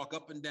you're going to walk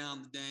up and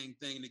down the dang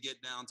thing to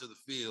get down to the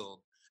field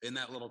in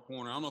that little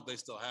corner. I don't know if they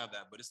still have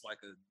that, but it's like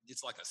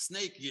a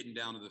snake getting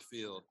down to the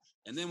field.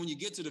 And then when you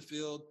get to the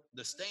field,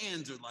 the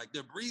stands are like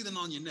they're breathing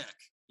on your neck,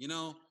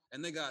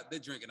 and they're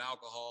drinking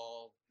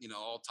alcohol,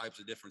 all types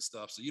of different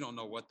stuff. So you don't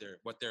know what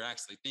they're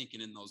actually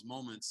thinking in those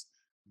moments.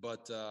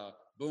 But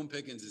Boone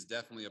Pickens is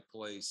definitely a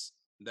place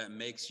that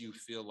makes you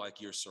feel like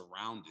you're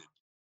surrounded,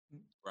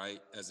 right,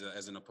 as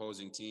an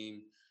opposing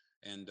team.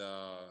 And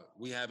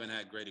we haven't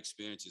had great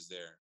experiences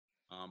there.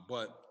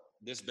 But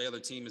this Baylor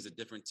team is a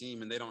different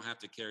team, and they don't have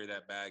to carry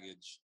that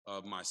baggage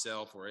of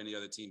myself or any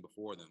other team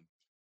before them.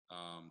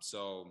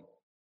 So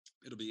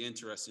it'll be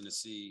interesting to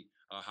see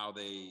how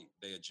they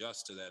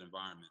adjust to that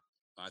environment.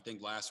 I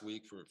think last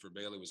week for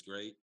Baylor was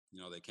great.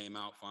 They came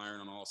out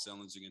firing on all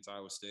cylinders against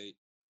Iowa State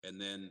and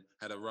then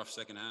had a rough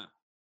second half,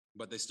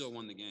 but they still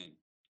won the game.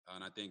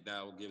 And I think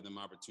that will give them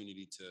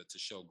opportunity to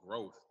show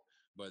growth.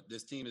 But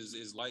this team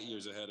is light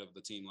years ahead of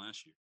the team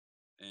last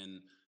year.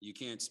 And you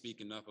can't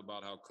speak enough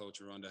about how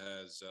Coach Aranda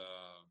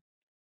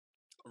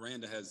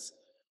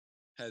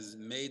has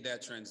made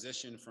that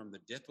transition from the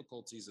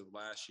difficulties of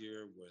last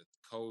year with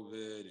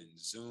COVID and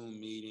Zoom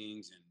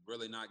meetings and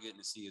really not getting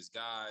to see his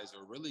guys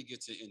or really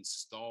get to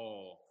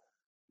install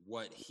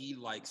what he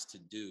likes to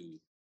do.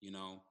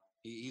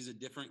 He's a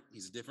different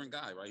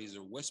guy, right? He's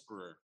a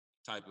whisperer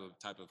type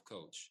of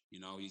coach.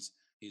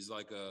 He's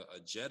like a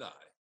Jedi.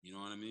 You know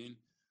what I mean?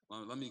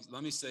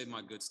 Let me save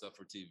my good stuff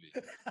for TV.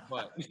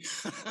 But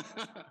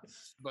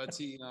but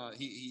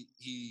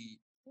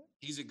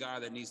he's a guy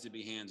that needs to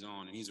be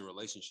hands-on, and he's a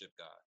relationship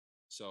guy.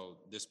 So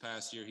this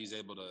past year, he's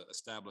able to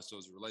establish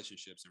those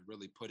relationships and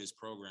really put his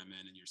program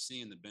in, and you're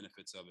seeing the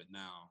benefits of it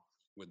now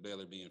with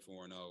Baylor being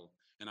 4-0.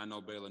 And I know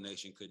Baylor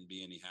Nation couldn't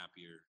be any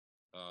happier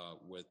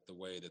with the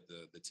way that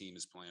the team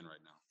is playing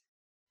right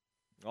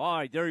now. All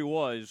right, there he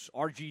was,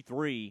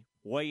 RG3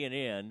 weighing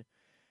in,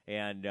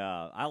 and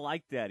I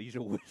like that. He's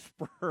a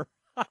whisperer.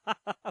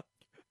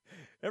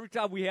 Every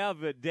time we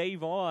have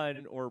Dave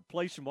on or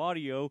play some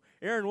audio,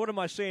 Aaron, what am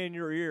I saying in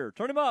your ear?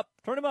 Turn him up,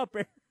 Aaron.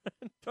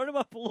 Turn him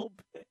up a little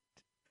bit.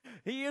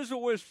 He is a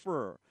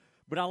whisperer,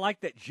 but I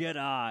like that Jedi.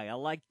 I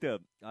like the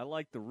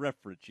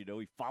reference. He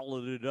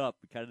followed it up.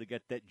 He kind of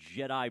got that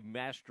Jedi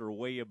master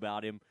way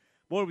about him.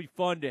 Boy, it'll be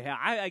fun to have.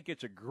 I think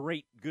it's a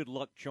great good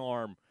luck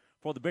charm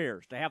for the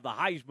Bears to have the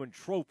Heisman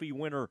Trophy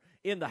winner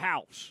in the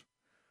house.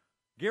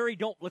 Gary,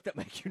 don't let that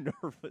make you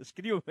nervous.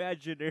 Can you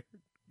imagine, Aaron?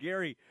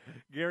 Gary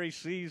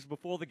sees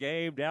before the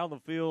game down the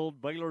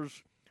field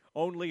Baylor's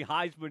only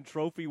Heisman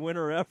Trophy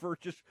winner ever,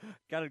 just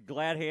kind of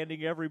glad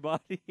handing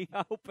everybody.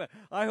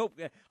 I hope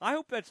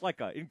that's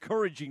like an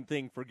encouraging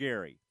thing for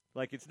Gary.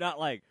 Like it's not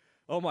like,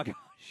 oh my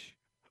gosh,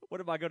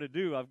 what am I going to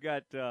do? I've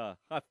got to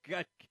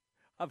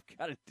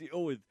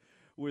deal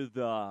with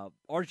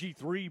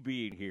RG3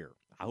 being here.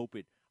 I hope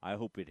it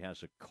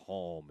has a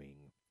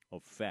calming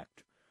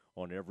effect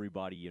on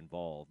everybody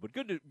involved. But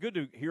good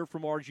to hear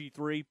from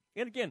RG3.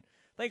 And again,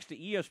 thanks to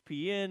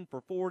ESPN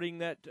for forwarding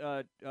that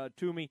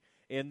to me,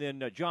 and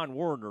then John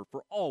Werner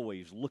for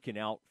always looking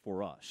out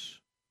for us,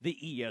 the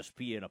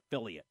ESPN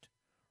affiliate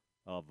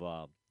of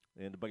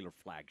and the Baylor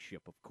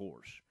flagship, of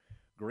course.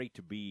 Great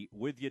to be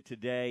with you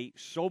today.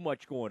 So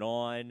much going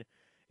on,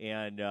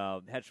 and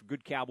had some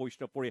good Cowboy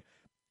stuff for you.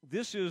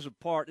 This is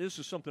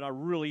something I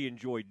really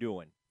enjoy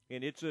doing,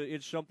 and it's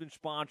something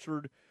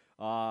sponsored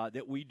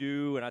that we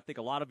do, and I think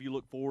a lot of you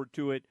look forward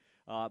to it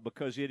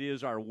because it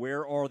is our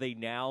Where Are They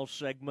Now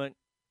segment.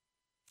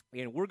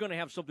 And we're going to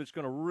have something that's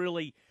going to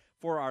really,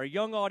 for our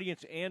young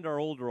audience and our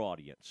older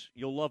audience,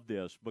 you'll love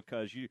this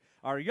because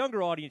our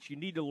younger audience, you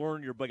need to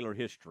learn your Baylor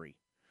history.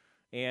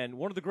 And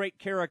one of the great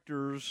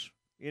characters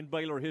in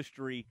Baylor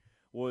history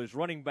was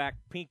running back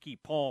Pinky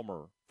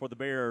Palmer for the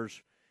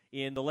Bears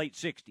in the late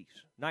 60s.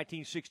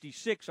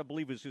 1966, I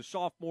believe, was his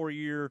sophomore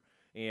year,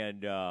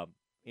 and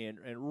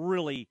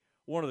really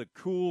one of the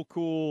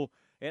cool,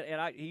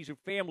 and he's a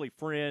family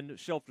friend,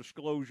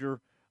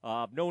 self-disclosure.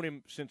 I've known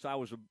him since I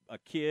was a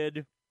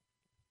kid.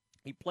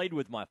 He played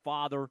with my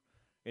father,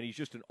 and he's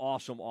just an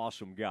awesome,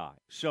 awesome guy.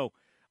 So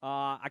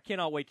I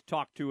cannot wait to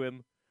talk to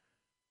him.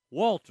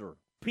 Walter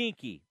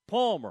Pinky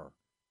Palmer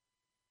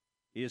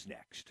is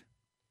next.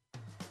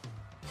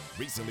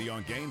 Recently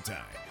on Game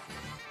Time.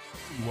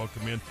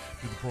 Welcome in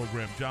to the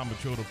program, John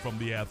Machota from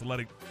The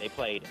Athletic. They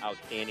played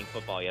outstanding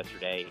football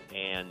yesterday,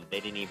 and they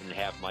didn't even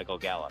have Michael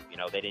Gallup.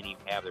 They didn't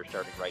even have their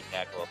starting right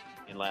tackle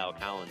in Lyle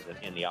Collins,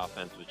 and the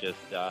offense was just,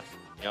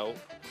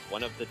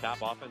 one of the top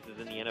offenses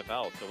in the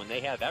NFL. So when they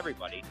have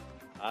everybody,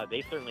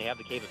 they certainly have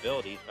the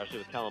capability, especially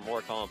with Kellen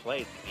Moore calling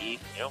plays, to be,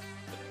 the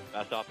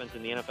best offense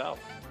in the NFL.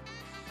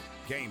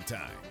 Game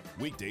Time,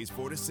 weekdays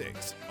 4 to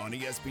 6 on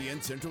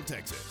ESPN Central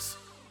Texas.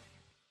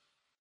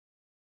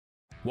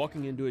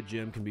 Walking into a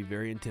gym can be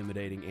very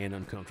intimidating and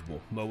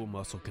uncomfortable. Mobile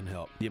Muscle can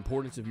help. The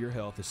importance of your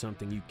health is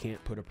something you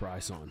can't put a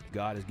price on.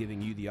 God is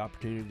giving you the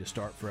opportunity to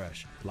start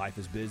fresh. Life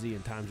is busy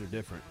and times are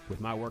different.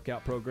 With my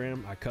workout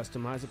program, I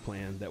customize a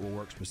plan that will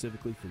work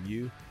specifically for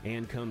you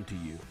and come to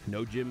you.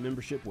 No gym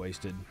membership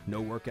wasted, no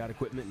workout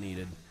equipment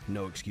needed,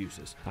 no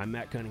excuses. I'm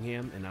Matt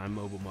Cunningham and I'm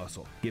Mobile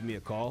Muscle. Give me a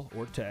call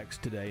or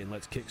text today and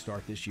let's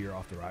kickstart this year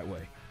off the right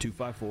way.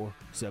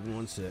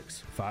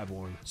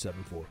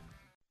 254-716-5174.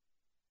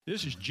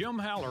 This is Jim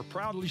Haller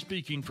proudly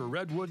speaking for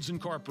Redwoods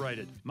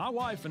Incorporated. My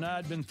wife and I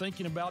had been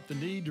thinking about the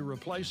need to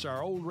replace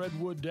our old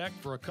redwood deck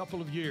for a couple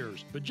of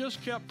years, but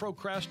just kept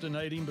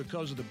procrastinating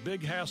because of the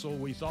big hassle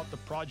we thought the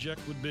project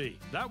would be.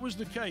 That was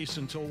the case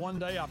until one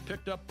day I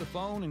picked up the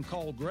phone and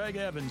called Greg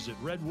Evans at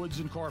Redwoods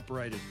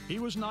Incorporated. He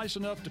was nice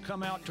enough to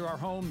come out to our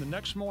home the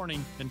next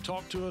morning and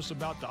talk to us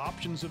about the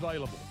options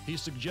available. He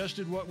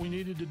suggested what we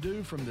needed to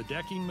do, from the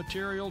decking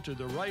material to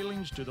the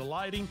railings to the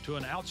lighting, to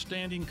an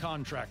outstanding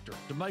contractor.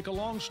 To make a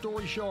long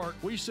story short,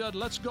 we said,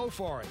 let's go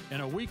for it.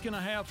 And a week and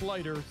a half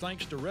later,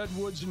 thanks to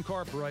Redwoods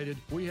Incorporated,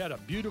 we had a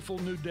beautiful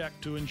new deck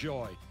to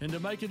enjoy. And to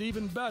make it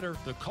even better,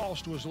 the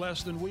cost was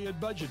less than we had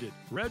budgeted.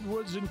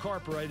 Redwoods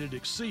Incorporated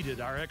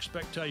exceeded our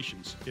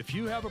expectations. If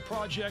you have a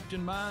project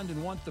in mind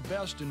and want the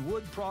best in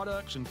wood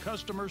products and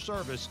customer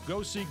service,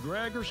 go see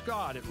Greg or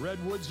Scott at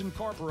Redwoods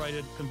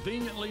Incorporated,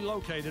 conveniently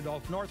located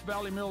off North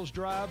Valley Mills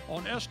Drive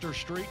on Esther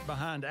Street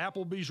behind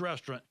Applebee's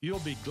Restaurant. You'll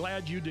be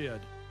glad you did.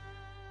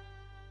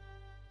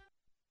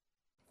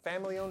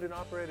 Family owned and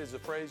operated is a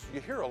phrase you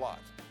hear a lot.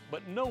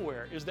 But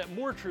nowhere is that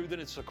more true than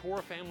at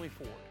Socorro Family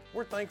Ford.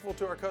 We're thankful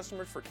to our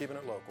customers for keeping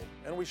it local,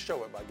 and we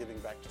show it by giving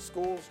back to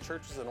schools,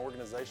 churches, and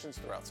organizations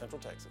throughout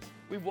Central Texas.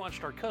 We've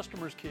watched our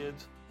customers'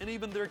 kids and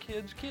even their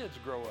kids' kids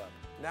grow up.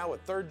 Now a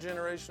third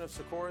generation of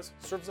Socorros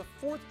serves a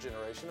fourth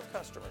generation of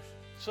customers.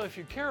 So if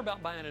you care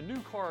about buying a new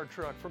car or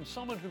truck from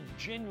someone who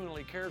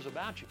genuinely cares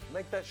about you,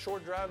 make that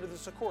short drive to the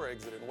Socorro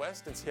exit in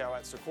West and see how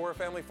at Socorro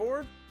Family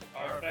Ford,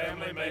 our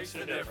family makes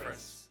a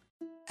difference.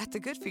 At the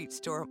Good Feet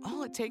store,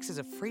 all it takes is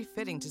a free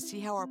fitting to see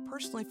how our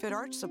personally fit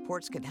arch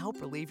supports can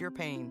help relieve your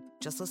pain.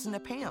 Just listen to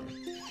Pam.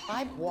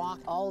 I've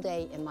walked all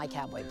day in my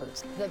cowboy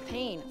boots. The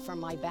pain from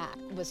my back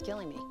was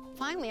killing me.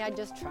 Finally, I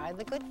just tried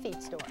the Good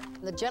Feet store.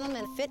 The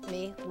gentleman fit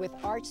me with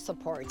arch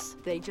supports.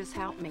 They just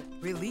helped me.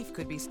 Relief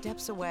could be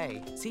steps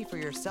away. See for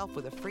yourself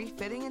with a free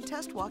fitting and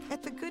test walk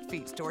at the Good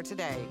Feet store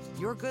today.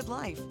 Your good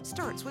life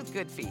starts with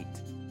Good Feet.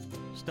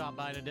 Stop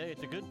by today at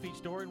the Good Feet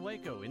store in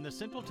Waco in the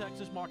Central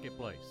Texas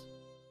Marketplace.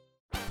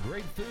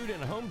 Great food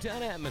and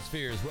hometown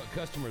atmosphere is what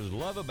customers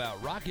love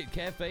about Rocket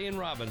Cafe in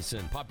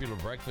Robinson. Popular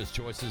breakfast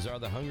choices are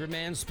the Hungry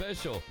Man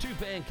Special, 2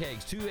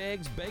 pancakes, 2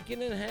 eggs,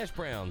 bacon, and hash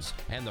browns,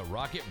 and the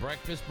Rocket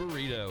Breakfast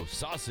Burrito,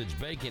 sausage,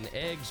 bacon,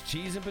 eggs,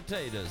 cheese, and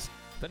potatoes.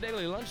 The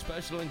daily lunch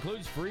special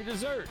includes free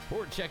dessert.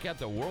 Or check out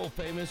the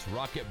world-famous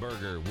Rocket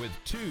Burger with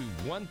 2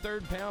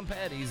 1/3 pound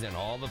patties and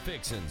all the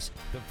fixins.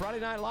 The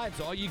Friday Night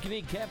Lights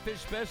all-you-can-eat catfish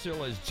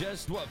special is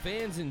just what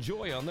fans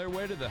enjoy on their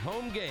way to the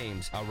home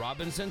games. A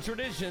Robinson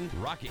tradition,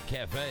 Rocket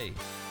Cafe.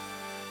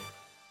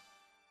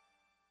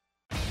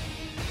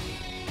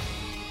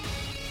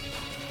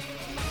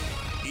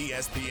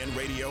 ESPN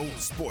Radio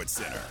Sports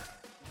Center.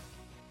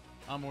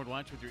 I'm Ward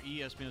Watch with your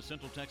ESPN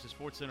Central Texas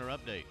Sports Center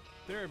update.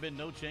 There have been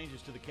no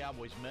changes to the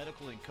Cowboys'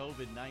 medical and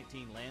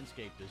COVID-19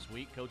 landscape this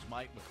week. Coach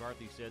Mike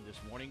McCarthy said this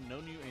morning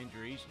no new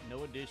injuries,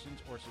 no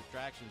additions or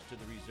subtractions to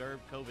the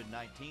reserved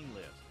COVID-19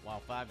 list.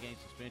 While 5-game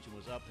suspension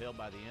was upheld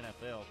by the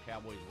NFL,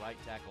 Cowboys right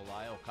tackle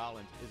Lyle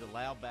Collins is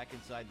allowed back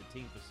inside the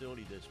team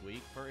facility this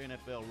week. Per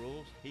NFL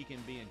rules, he can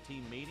be in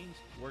team meetings,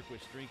 work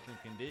with strength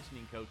and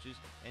conditioning coaches,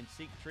 and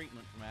seek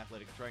treatment from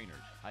athletic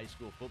trainers. High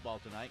school football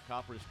tonight,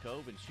 Coppers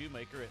Cove and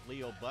Shoemaker at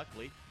Leo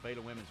Buckley.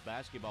 Baylor women's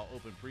basketball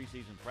opened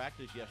preseason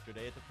practice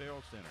yesterday at the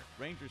Farrell Center.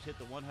 Rangers hit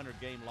the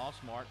 100-game loss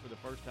mark for the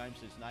first time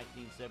since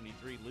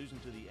 1973, losing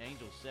to the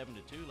Angels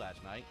 7-2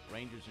 last night.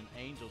 Rangers and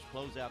Angels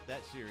close out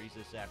that series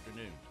this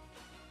afternoon.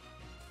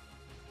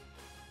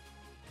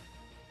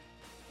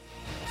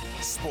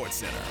 Sports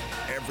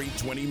Center, every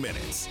 20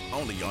 minutes,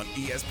 only on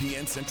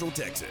ESPN Central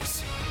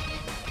Texas.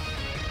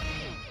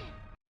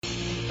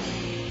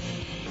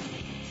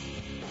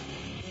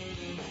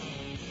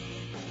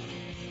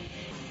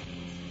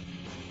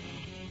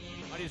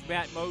 My name is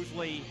Matt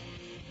Mosley,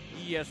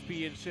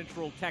 ESPN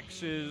Central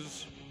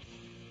Texas,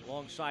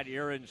 alongside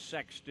Aaron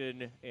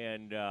Sexton,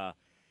 and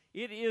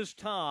it is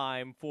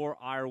time for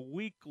our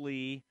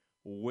weekly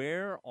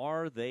Where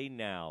Are They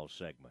Now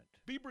segment.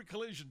 Beaver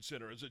Collision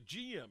Center is a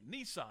GM,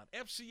 Nissan,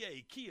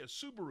 FCA, Kia,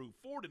 Subaru,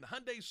 Ford, and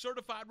Hyundai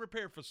certified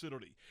repair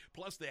facility.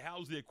 Plus, they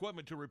house the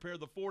equipment to repair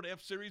the Ford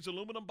F-Series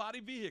aluminum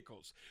body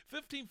vehicles.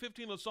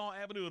 1515 LaSalle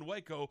Avenue in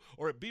Waco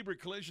or at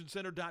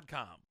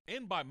BeaverCollisionCenter.com.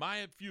 And by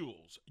Myatt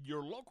Fuels,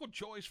 your local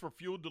choice for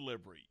fuel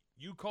delivery.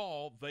 You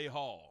call, they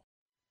haul.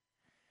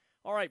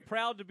 All right,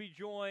 proud to be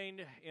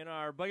joined in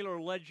our Baylor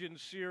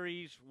Legends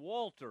series,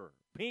 Walter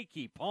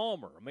Pinky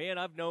Palmer, a man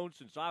I've known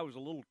since I was a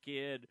little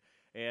kid,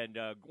 and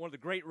one of the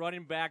great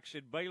running backs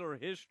in Baylor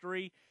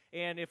history.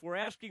 And if we're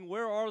asking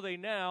where are they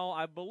now,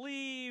 I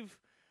believe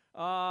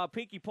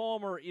Pinky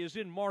Palmer is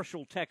in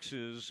Marshall,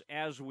 Texas,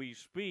 as we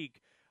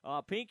speak.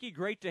 Pinky,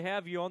 great to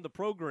have you on the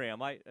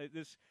program. I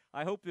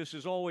hope this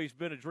has always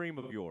been a dream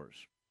of yours.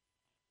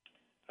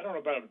 I don't know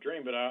about a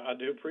dream, but I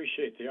do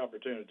appreciate the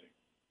opportunity.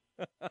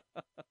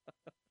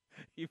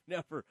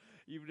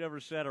 You've never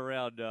sat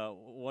around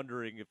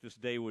wondering if this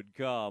day would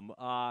come.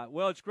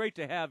 Well, it's great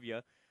to have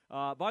you.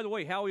 By the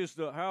way,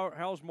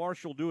 how's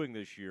Marshall doing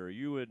this year?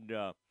 You and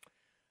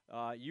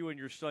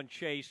your son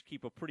Chase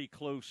keep a pretty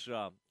close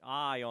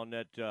eye on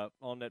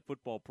that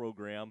football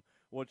program.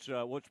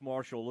 What's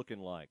Marshall looking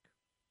like?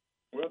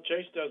 Well,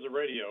 Chase does the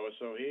radio,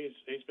 so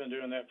he's been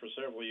doing that for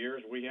several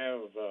years. We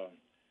have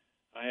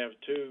I have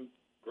 2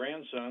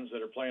 grandsons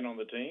that are playing on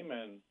the team,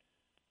 and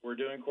we're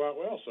doing quite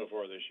well so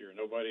far this year.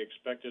 Nobody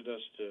expected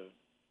us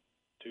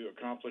to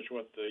accomplish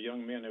what the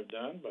young men have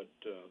done, but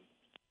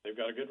they've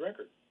got a good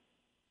record.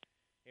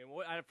 And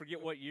I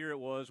forget what year it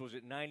was. Was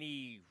it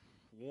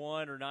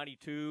 91 or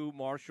 92?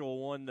 Marshall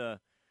won the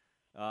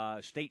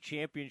state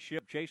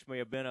championship. Chase may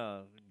have been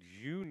a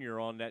junior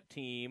on that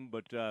team,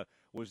 but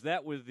was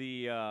that with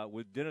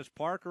with Dennis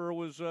Parker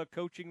was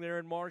coaching there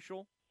in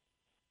Marshall?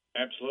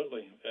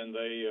 Absolutely, and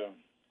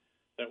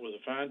that was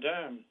a fine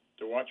time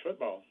to watch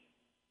football.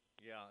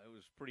 Yeah, it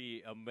was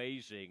pretty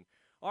amazing.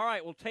 All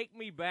right, well, take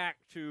me back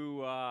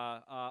to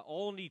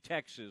Olney,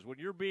 Texas. When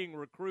you're being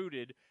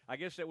recruited, I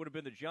guess that would have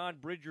been the John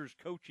Bridgers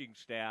coaching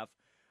staff.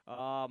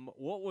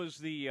 What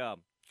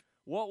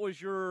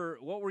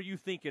were you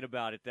thinking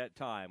about at that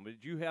time?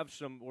 Did you have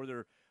were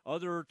there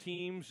other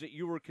teams that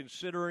you were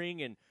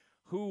considering, and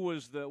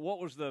what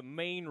was the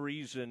main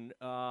reason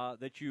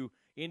that you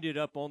ended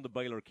up on the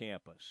Baylor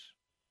campus?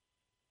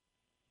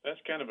 That's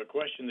kind of a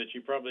question that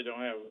you probably don't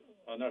have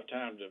enough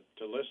time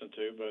to listen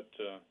to, but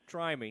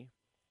try me.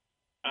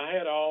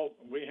 I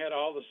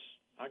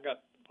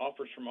got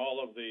offers from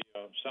all of the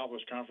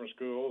Southwest Conference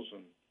schools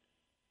and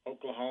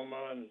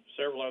Oklahoma and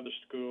several other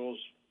schools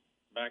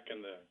back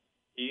in the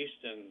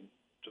east and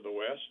to the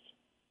west.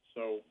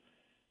 So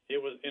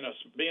it was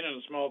being in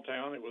a small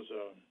town. It was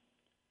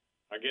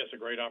I guess a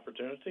great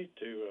opportunity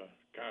to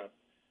kind of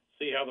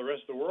see how the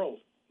rest of the world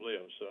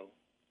lives. So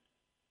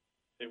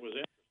it was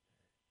interesting.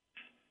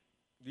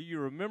 Do you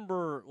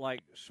remember,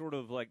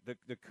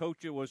 the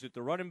coach? Was it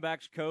the running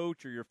backs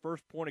coach, or your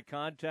first point of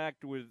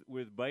contact with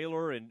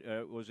Baylor? And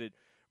was it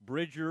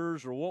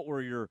Bridgers, or what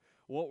were your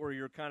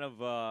kind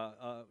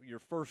of your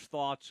first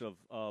thoughts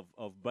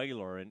of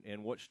Baylor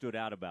and what stood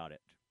out about it?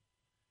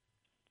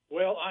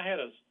 Well, I had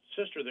a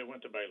sister that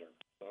went to Baylor,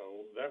 so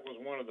that was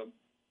one of the,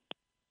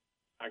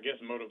 I guess,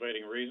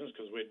 motivating reasons,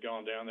 because we'd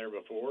gone down there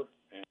before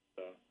and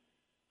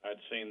I'd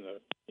seen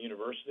the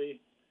university,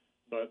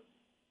 but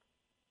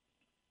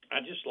I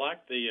just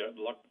liked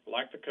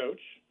the coach,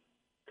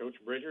 Coach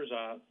Bridgers.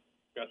 I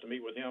got to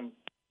meet with him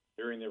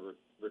during the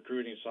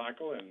recruiting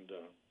cycle, and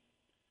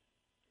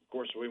of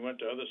course we went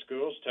to other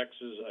schools,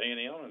 Texas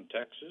A&M and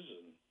Texas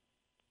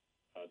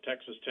and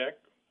Texas Tech.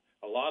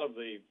 A lot of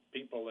the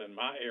people in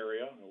my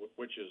area,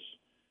 which is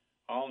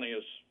Olney,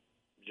 is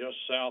just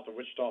south of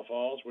Wichita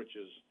Falls, which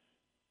is,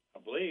 I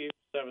believe,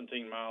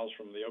 17 miles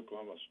from the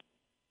Oklahoma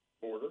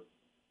border.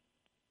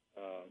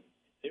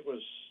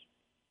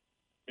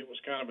 It was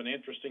kind of an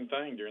interesting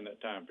thing during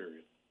that time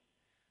period.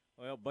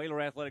 Well,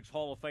 Baylor Athletics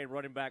Hall of Fame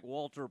running back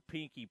Walter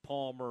Pinky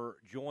Palmer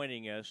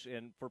joining us.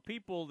 And for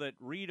people that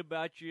read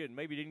about you and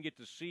maybe didn't get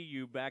to see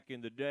you back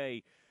in the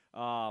day,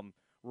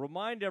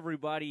 remind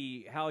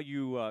everybody how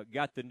you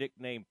got the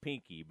nickname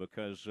Pinky,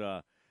 because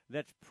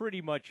that's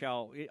pretty much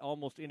how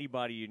almost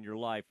anybody in your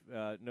life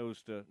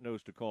knows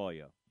to call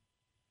you.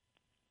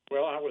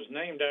 Well, I was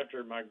named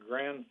after my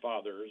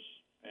grandfathers,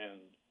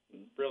 and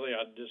really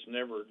I just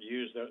never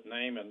used that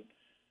name. And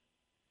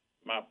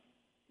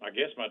I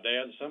guess my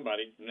dad,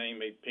 somebody named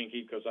me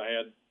Pinky because I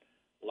had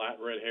light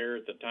red hair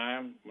at the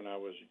time when I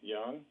was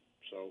young.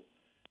 So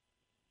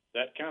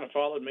that kind of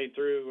followed me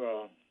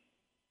through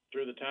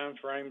the time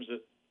frames of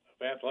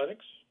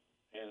athletics,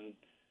 and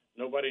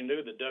nobody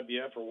knew the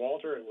WF or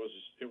Walter. It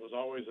was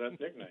always that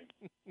nickname.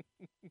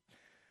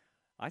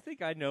 I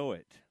think I know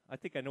it. I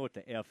think I know what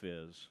the F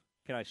is.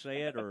 Can I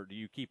say it, or do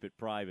you keep it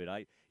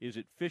private? Is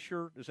it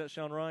Fisher? Does that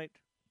sound right?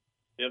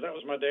 Yeah, that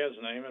was my dad's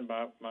name and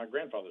my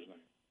grandfather's name.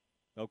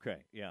 Okay,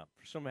 yeah.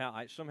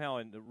 Somehow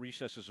in the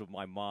recesses of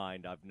my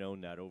mind, I've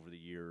known that over the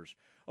years.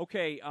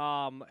 Okay,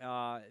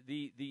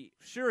 the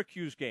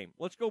Syracuse game.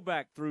 Let's go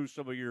back through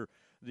some of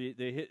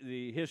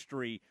the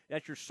history.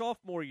 That's your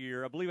sophomore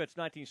year. I believe that's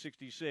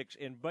 1966,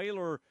 and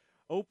Baylor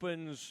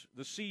opens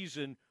the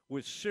season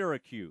with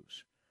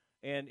Syracuse.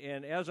 And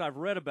as I've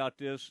read about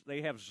this,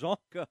 they have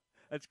Zonka.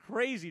 It's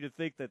crazy to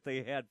think that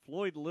they had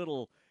Floyd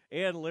Little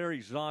and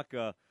Larry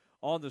Zonka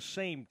on the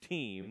same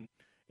team.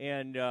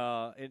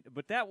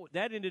 But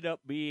that ended up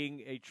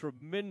being a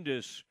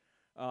tremendous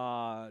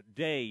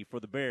day for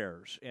the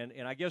Bears,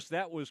 and I guess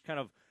that was kind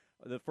of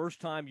the first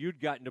time you'd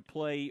gotten to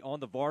play on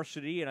the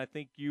varsity, and I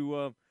think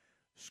you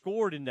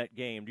scored in that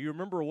game. Do you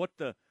remember what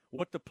the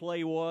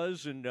play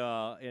was and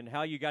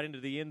how you got into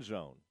the end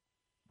zone?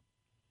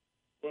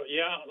 Well,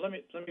 yeah. Let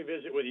me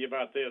visit with you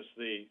about this.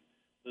 The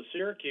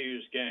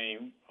Syracuse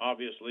game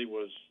obviously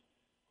was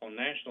on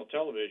national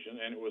television,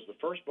 and it was the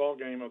first ball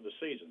game of the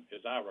season,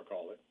 as I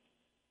recall it.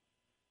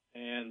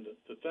 And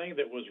the thing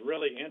that was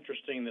really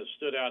interesting that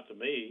stood out to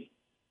me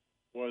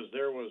was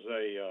there was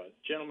a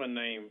gentleman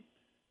named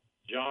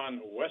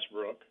John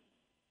Westbrook,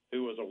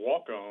 who was a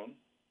walk-on,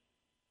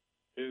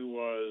 who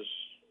was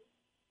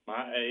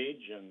my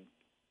age, and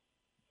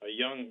a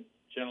young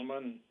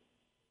gentleman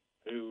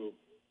who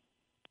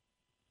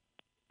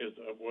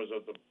was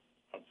of the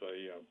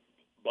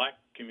black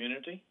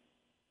community.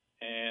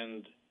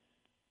 And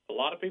a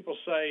lot of people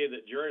say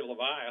that Jerry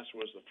Levias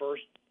was the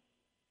first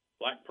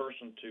black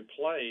person to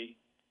play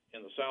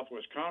in the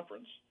Southwest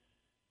Conference,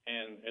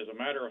 and as a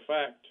matter of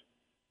fact,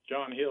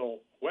 John Hill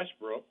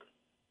Westbrook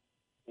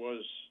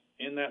was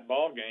in that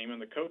ball game,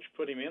 and the coach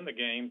put him in the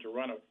game to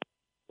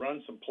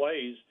run some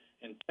plays,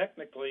 and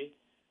technically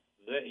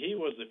that he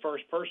was the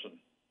first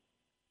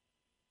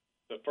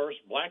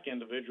black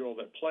individual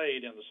that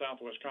played in the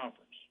Southwest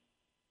Conference.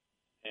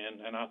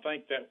 and I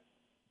think that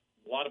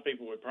a lot of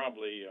people would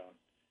probably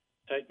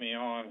take me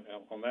on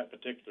that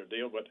particular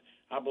deal, but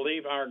I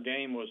believe our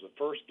game was the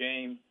first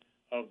game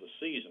of the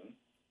season,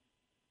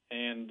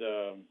 and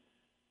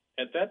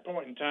at that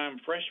point in time,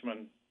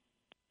 freshmen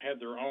had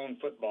their own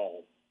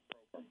football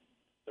program.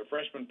 The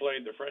freshmen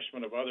played the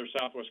freshmen of other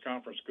Southwest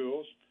Conference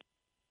schools,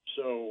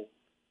 so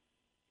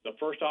the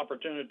first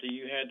opportunity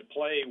you had to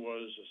play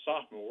was a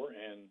sophomore,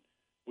 and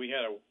we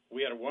had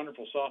a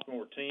wonderful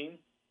sophomore team,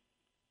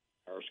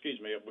 or excuse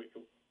me,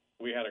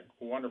 we had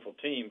a wonderful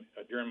team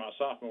during my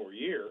sophomore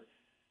year,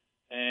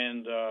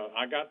 and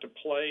I got to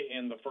play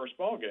in the first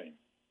ball game.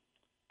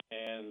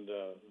 And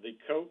the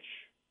coach,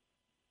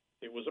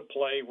 it was a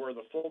play where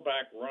the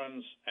fullback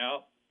runs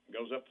out,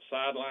 goes up the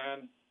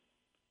sideline,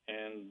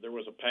 and there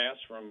was a pass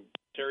from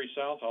Terry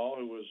Southall,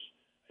 who was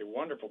a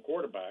wonderful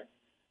quarterback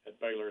at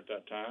Baylor at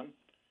that time.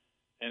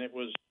 And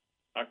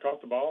I caught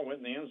the ball, went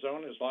in the end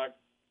zone. It's like,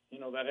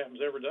 that happens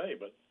every day,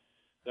 but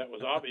that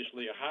was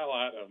obviously a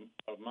highlight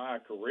of my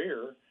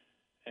career,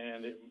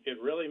 and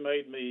it really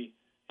made me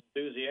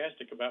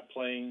enthusiastic about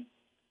playing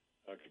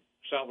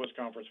Southwest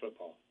Conference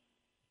football.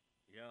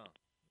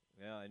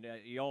 Yeah, and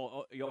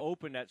you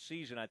opened that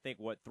season, I think,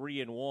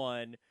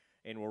 3-1,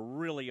 and were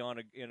really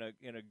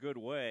in a good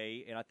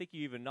way. And I think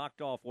you even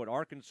knocked off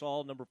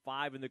Arkansas, number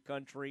 5 in the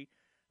country.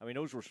 I mean,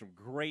 those were some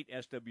great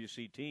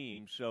SWC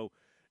teams. So,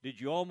 did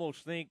you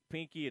almost think,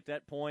 Pinky, at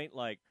that point,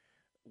 like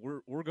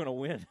we're going to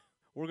win?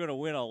 We're going to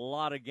win a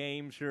lot of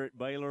games here at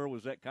Baylor.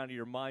 Was that kind of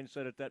your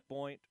mindset at that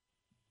point?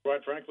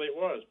 Quite frankly, it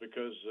was,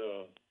 because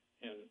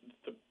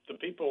the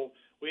people,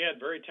 we had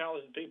very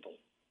talented people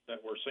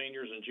that were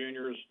seniors and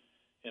juniors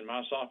in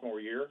my sophomore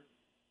year.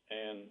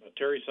 And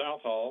Terry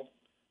Southall,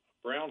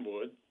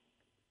 Brownwood,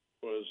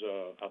 was,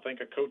 I think,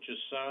 a coach's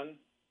son,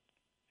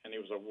 and he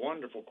was a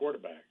wonderful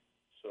quarterback.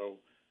 So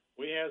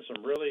we had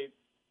some really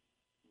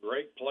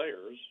great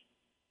players.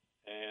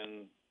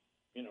 And,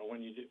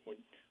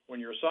 when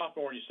you're a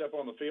sophomore and you step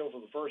on the field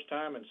for the first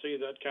time and see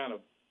that kind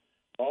of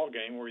ball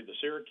game where the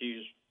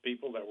Syracuse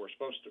people that were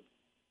supposed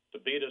to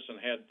beat us and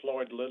had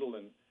Floyd Little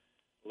and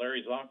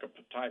Larry Zonka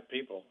type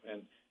people,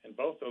 and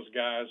both those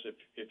guys,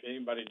 if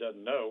anybody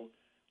doesn't know,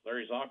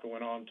 Larry Zonka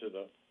went on to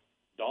the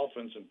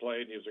Dolphins and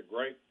played. He was a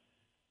great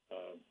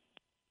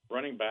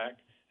running back,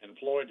 and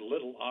Floyd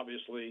Little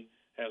obviously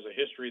has a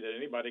history that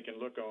anybody can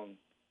look on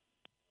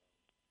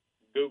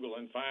Google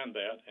and find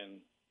that,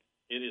 and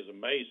it is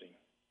amazing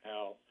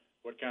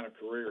what kind of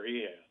career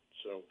he had.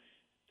 So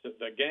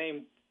the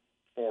game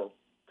for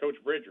Coach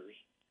Bridgers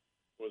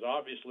was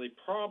obviously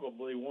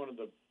probably one of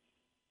the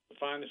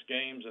finest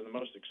games and the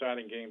most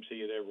exciting games he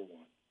had ever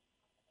won.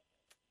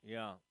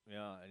 Yeah,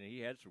 and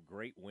he had some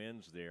great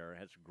wins there,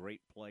 had some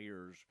great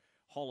players.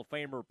 Hall of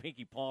Famer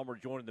Pinky Palmer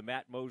joining the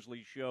Matt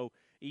Mosley Show,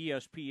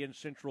 ESPN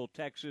Central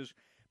Texas.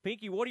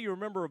 Pinky, what do you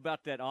remember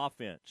about that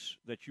offense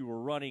that you were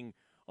running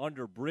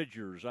under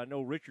Bridgers? I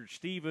know Richard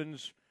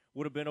Stevens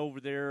would have been over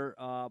there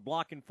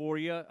blocking for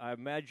you. I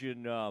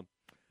imagine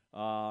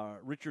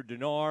Richard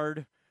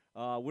Denard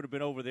would have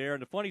been over there.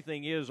 And the funny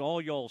thing is, all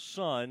y'all's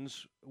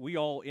sons, we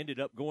all ended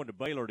up going to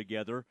Baylor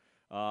together,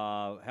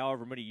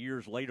 however many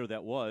years later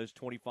that was,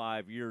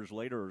 25 years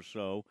later or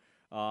so,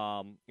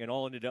 and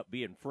all ended up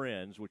being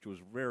friends, which was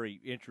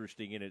very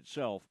interesting in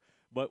itself.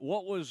 But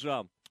what were you,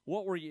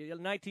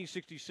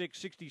 1966,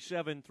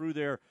 67 through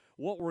there,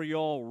 what were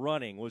y'all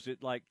running? Was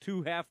it like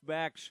two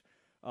halfbacks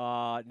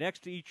next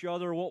to each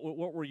other?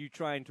 What were you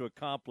trying to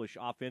accomplish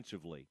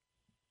offensively?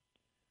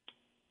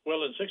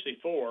 Well, in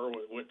 '64,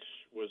 which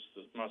was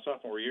my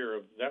sophomore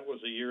year, that was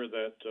a year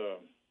that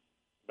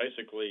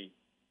basically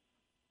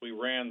we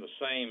ran the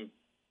same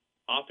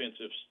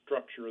offensive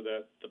structure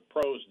that the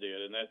pros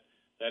did, and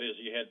that is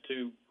you had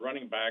two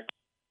running backs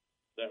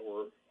that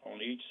were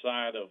on each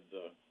side of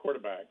the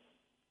quarterback,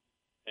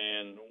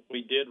 and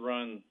we did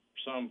run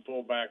some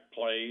fullback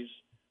plays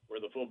where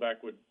the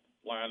fullback would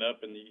line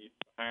up, and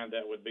behind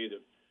that would be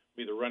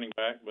the running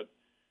back. But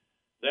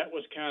that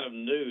was kind of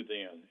new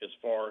then, as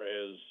far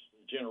as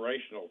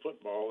generational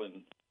football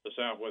in the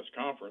Southwest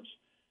Conference,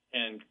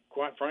 and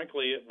quite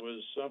frankly, it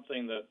was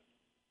something that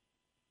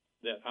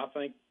I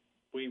think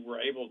we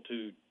were able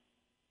to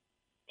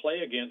play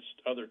against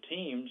other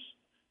teams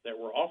that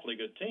were awfully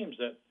good teams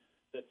that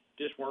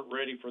just weren't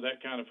ready for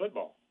that kind of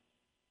football.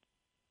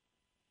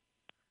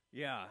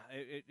 Yeah,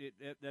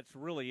 that's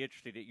really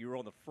interesting that you were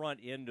on the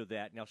front end of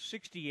that. Now,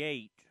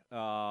 68,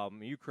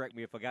 you correct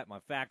me if I got my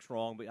facts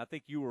wrong, but I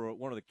think you were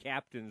one of the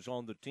captains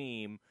on the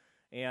team.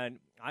 And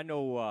I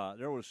know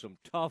there were some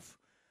tough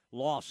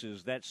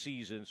losses that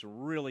season,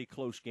 some really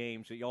close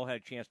games that y'all had a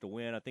chance to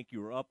win. I think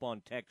you were up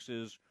on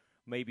Texas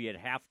maybe at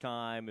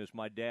halftime, as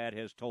my dad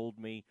has told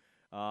me.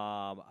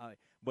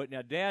 But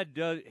now Dad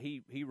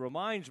he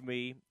reminds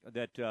me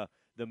that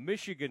the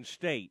Michigan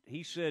State,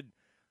 he said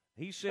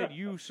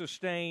you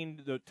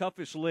sustained the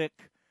toughest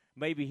lick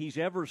maybe he's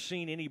ever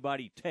seen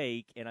anybody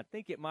take, and I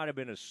think it might have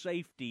been a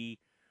safety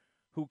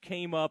who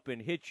came up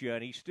and hit you,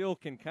 and he still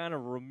can kind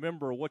of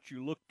remember what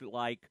you looked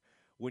like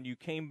when you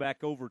came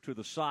back over to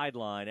the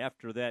sideline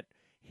after that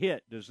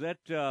hit. Does that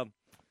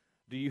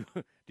Do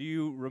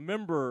you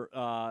remember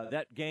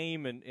that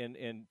game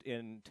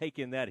and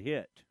taking that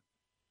hit?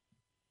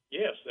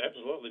 Yes,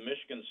 absolutely.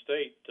 Michigan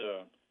State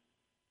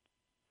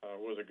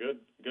was a good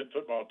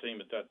football team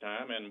at that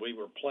time, and we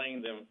were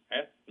playing them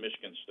at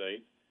Michigan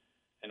State.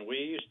 And we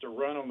used to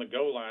run on the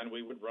goal line.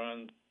 We would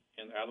run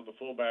out of the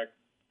fullback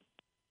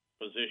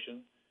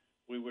position.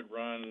 We would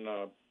run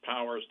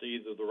powers to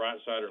either the right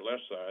side or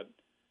left side.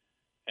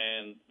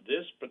 And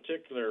this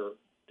particular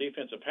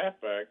defensive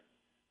halfback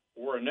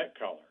wore a neck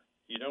collar.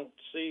 You don't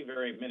see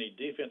very many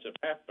defensive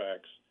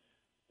halfbacks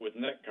with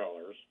neck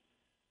collars,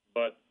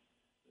 but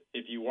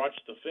if you watch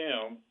the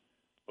film,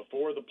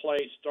 before the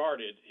play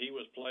started, he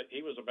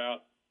was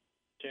about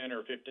 10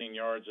 or 15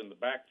 yards in the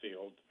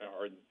backfield,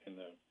 or in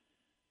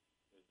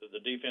the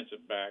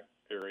defensive back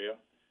area,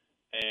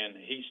 and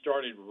he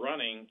started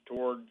running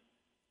toward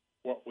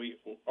what we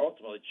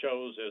ultimately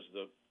chose as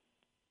the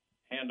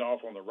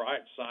handoff on the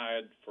right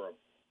side for a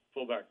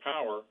fullback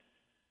power,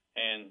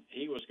 and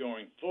he was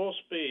going full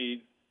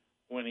speed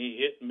when he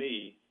hit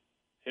me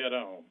head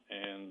on,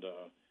 and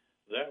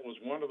that was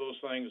one of those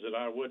things that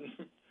I wouldn't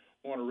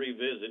want to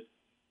revisit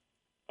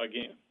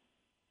again.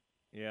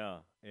 Yeah,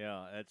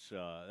 that's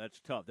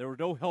tough. There were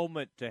no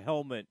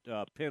helmet-to-helmet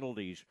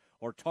penalties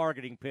or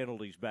targeting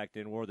penalties back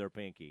then, were there,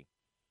 Pinky?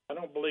 I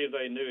don't believe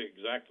they knew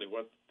exactly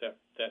what that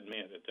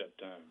meant at that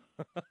time.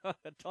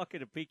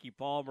 Talking to Pinky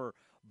Palmer,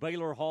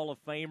 Baylor Hall of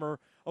Famer.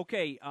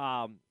 Okay,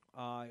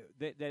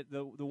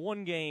 the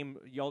one game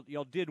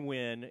y'all did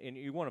win, and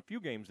you won a few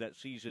games that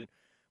season,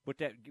 but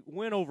that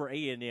win over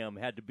A&M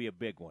had to be a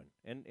big one.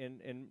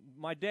 And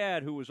my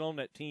dad, who was on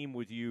that team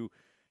with you,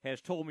 has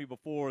told me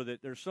before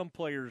that there's some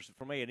players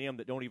from A&M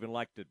that don't even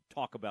like to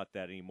talk about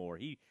that anymore.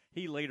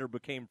 He later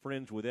became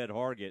friends with Ed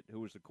Hargett,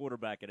 who was the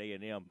quarterback at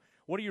A&M.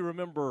 What do you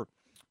remember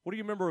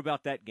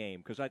about that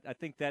game? Because I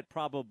think that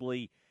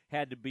probably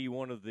had to be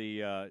one of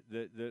the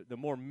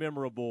more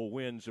memorable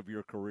wins of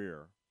your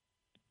career.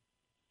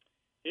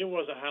 It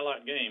was a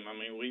highlight game. I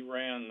mean, we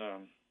ran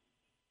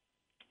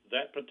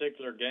that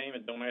particular game,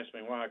 and don't ask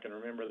me why I can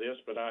remember this,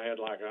 but I had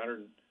like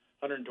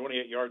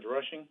 128 yards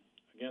rushing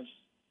against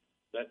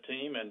that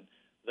team, and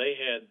they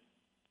had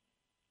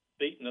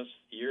beaten us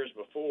years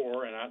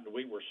before, and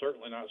we were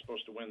certainly not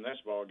supposed to win this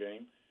ball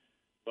game,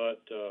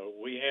 but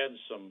we had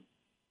some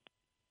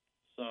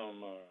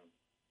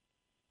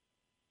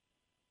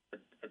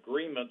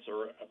agreements,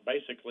 or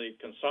basically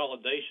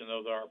consolidation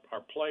of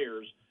our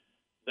players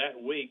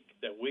that week,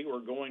 that we were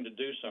going to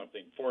do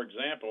something. For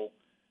example,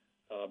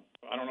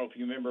 I don't know if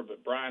you remember,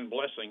 but Brian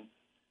Blessing,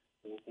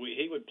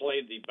 he would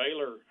play the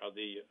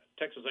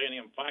Texas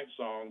A&M fight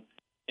song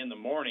in the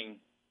morning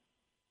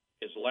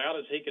as loud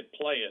as he could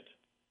play it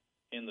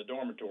in the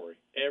dormitory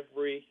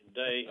every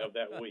day of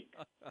that week.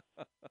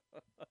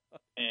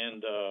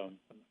 And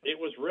it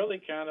was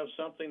really kind of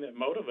something that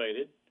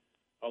motivated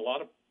a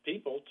lot of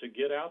people to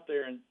get out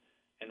there, and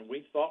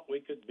we thought we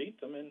could beat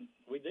them, and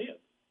we did.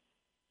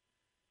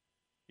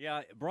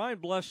 Yeah, Brian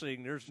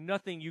Blessing, there's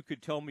nothing you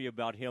could tell me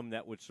about him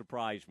that would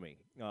surprise me.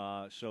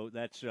 So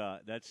that's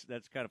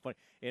kind of funny.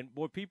 And,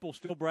 boy, people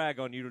still brag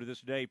on you to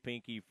this day,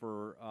 Pinky,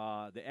 for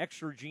the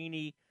extra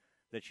genie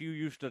that you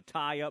used to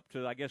tie up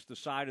to, I guess, the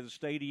side of the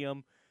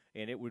stadium,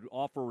 and it would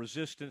offer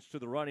resistance to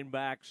the running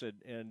backs.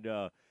 And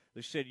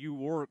they said you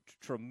worked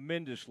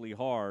tremendously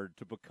hard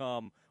to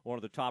become one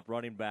of the top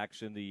running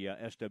backs in the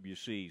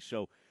SWC.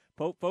 So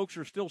folks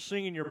are still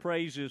singing your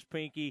praises,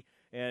 Pinky.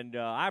 And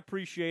I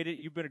appreciate it.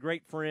 You've been a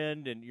great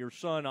friend, and your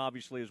son,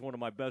 obviously, is one of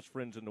my best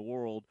friends in the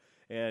world.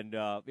 And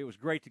it was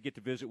great to get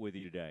to visit with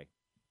you today.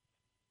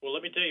 Well,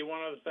 let me tell you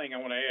one other thing I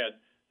want to add.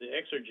 The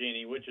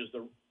exergenie, which is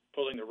the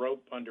pulling the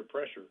rope under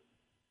pressure.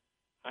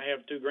 I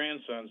have two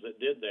grandsons that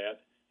did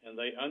that, and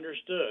they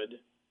understood,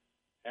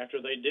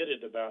 after they did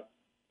it about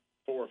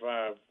 4 or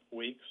 5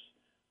 weeks,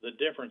 the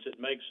difference it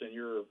makes in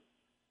your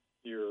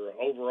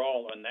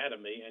overall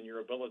anatomy and your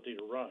ability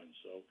to run.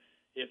 So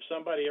if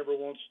somebody ever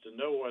wants to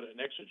know what an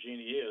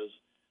exergenie is,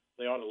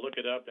 they ought to look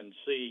it up and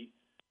see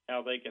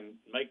how they can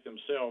make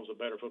themselves a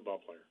better football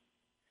player.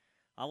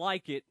 I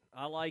like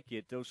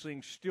it. Those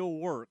things still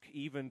work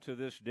even to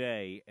this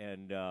day.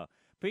 And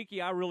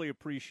Pinky, I really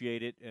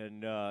appreciate it.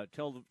 And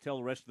tell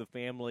the rest of the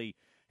family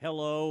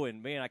hello.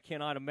 And, man, I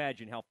cannot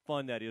imagine how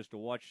fun that is to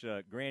watch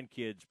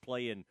grandkids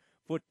playing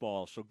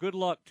football. So good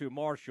luck to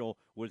Marshall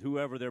with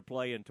whoever they're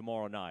playing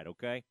tomorrow night,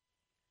 okay?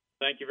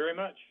 Thank you very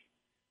much.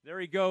 There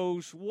he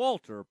goes,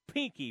 Walter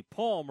Pinky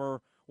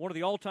Palmer, one of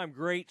the all-time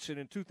greats, and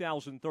in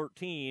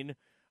 2013,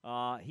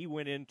 he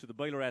went into the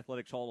Baylor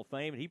Athletics Hall of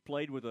Fame, and he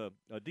played with a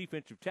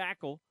defensive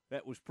tackle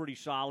that was pretty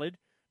solid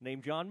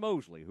named John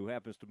Mosley, who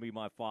happens to be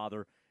my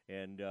father,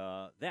 and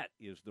that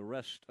is the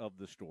rest of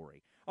the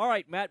story. All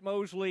right, Matt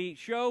Mosley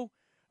Show,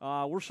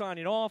 we're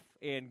signing off,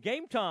 and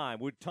Game Time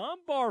with Tom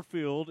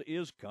Barfield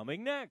is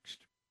coming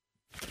next.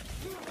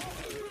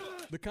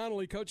 The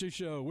Connolly Coaching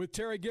Show with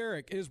Terry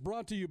Garrick is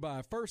brought to you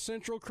by First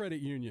Central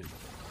Credit Union.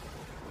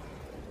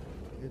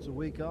 It's a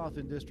week off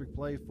in district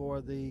play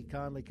for the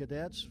Conley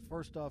Cadets.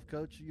 First off,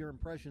 Coach, your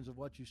impressions of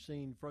what you've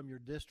seen from your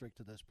district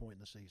to this point in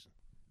the season.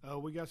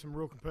 We got some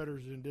real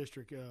competitors in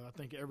district. I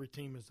think every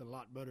team is a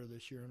lot better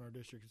this year in our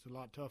district. It's a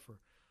lot tougher.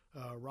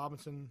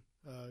 Robinson,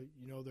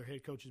 their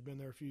head coach has been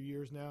there a few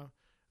years now.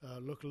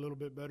 Look a little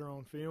bit better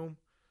on film.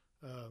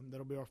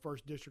 That'll be our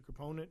first district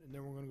opponent, and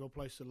then we're going to go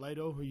play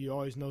Salado, who you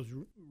always knows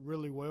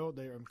really well.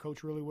 They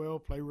coach really well,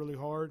 play really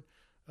hard.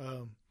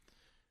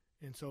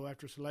 And so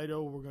after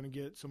Salado, we're going to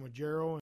get some of Jarrell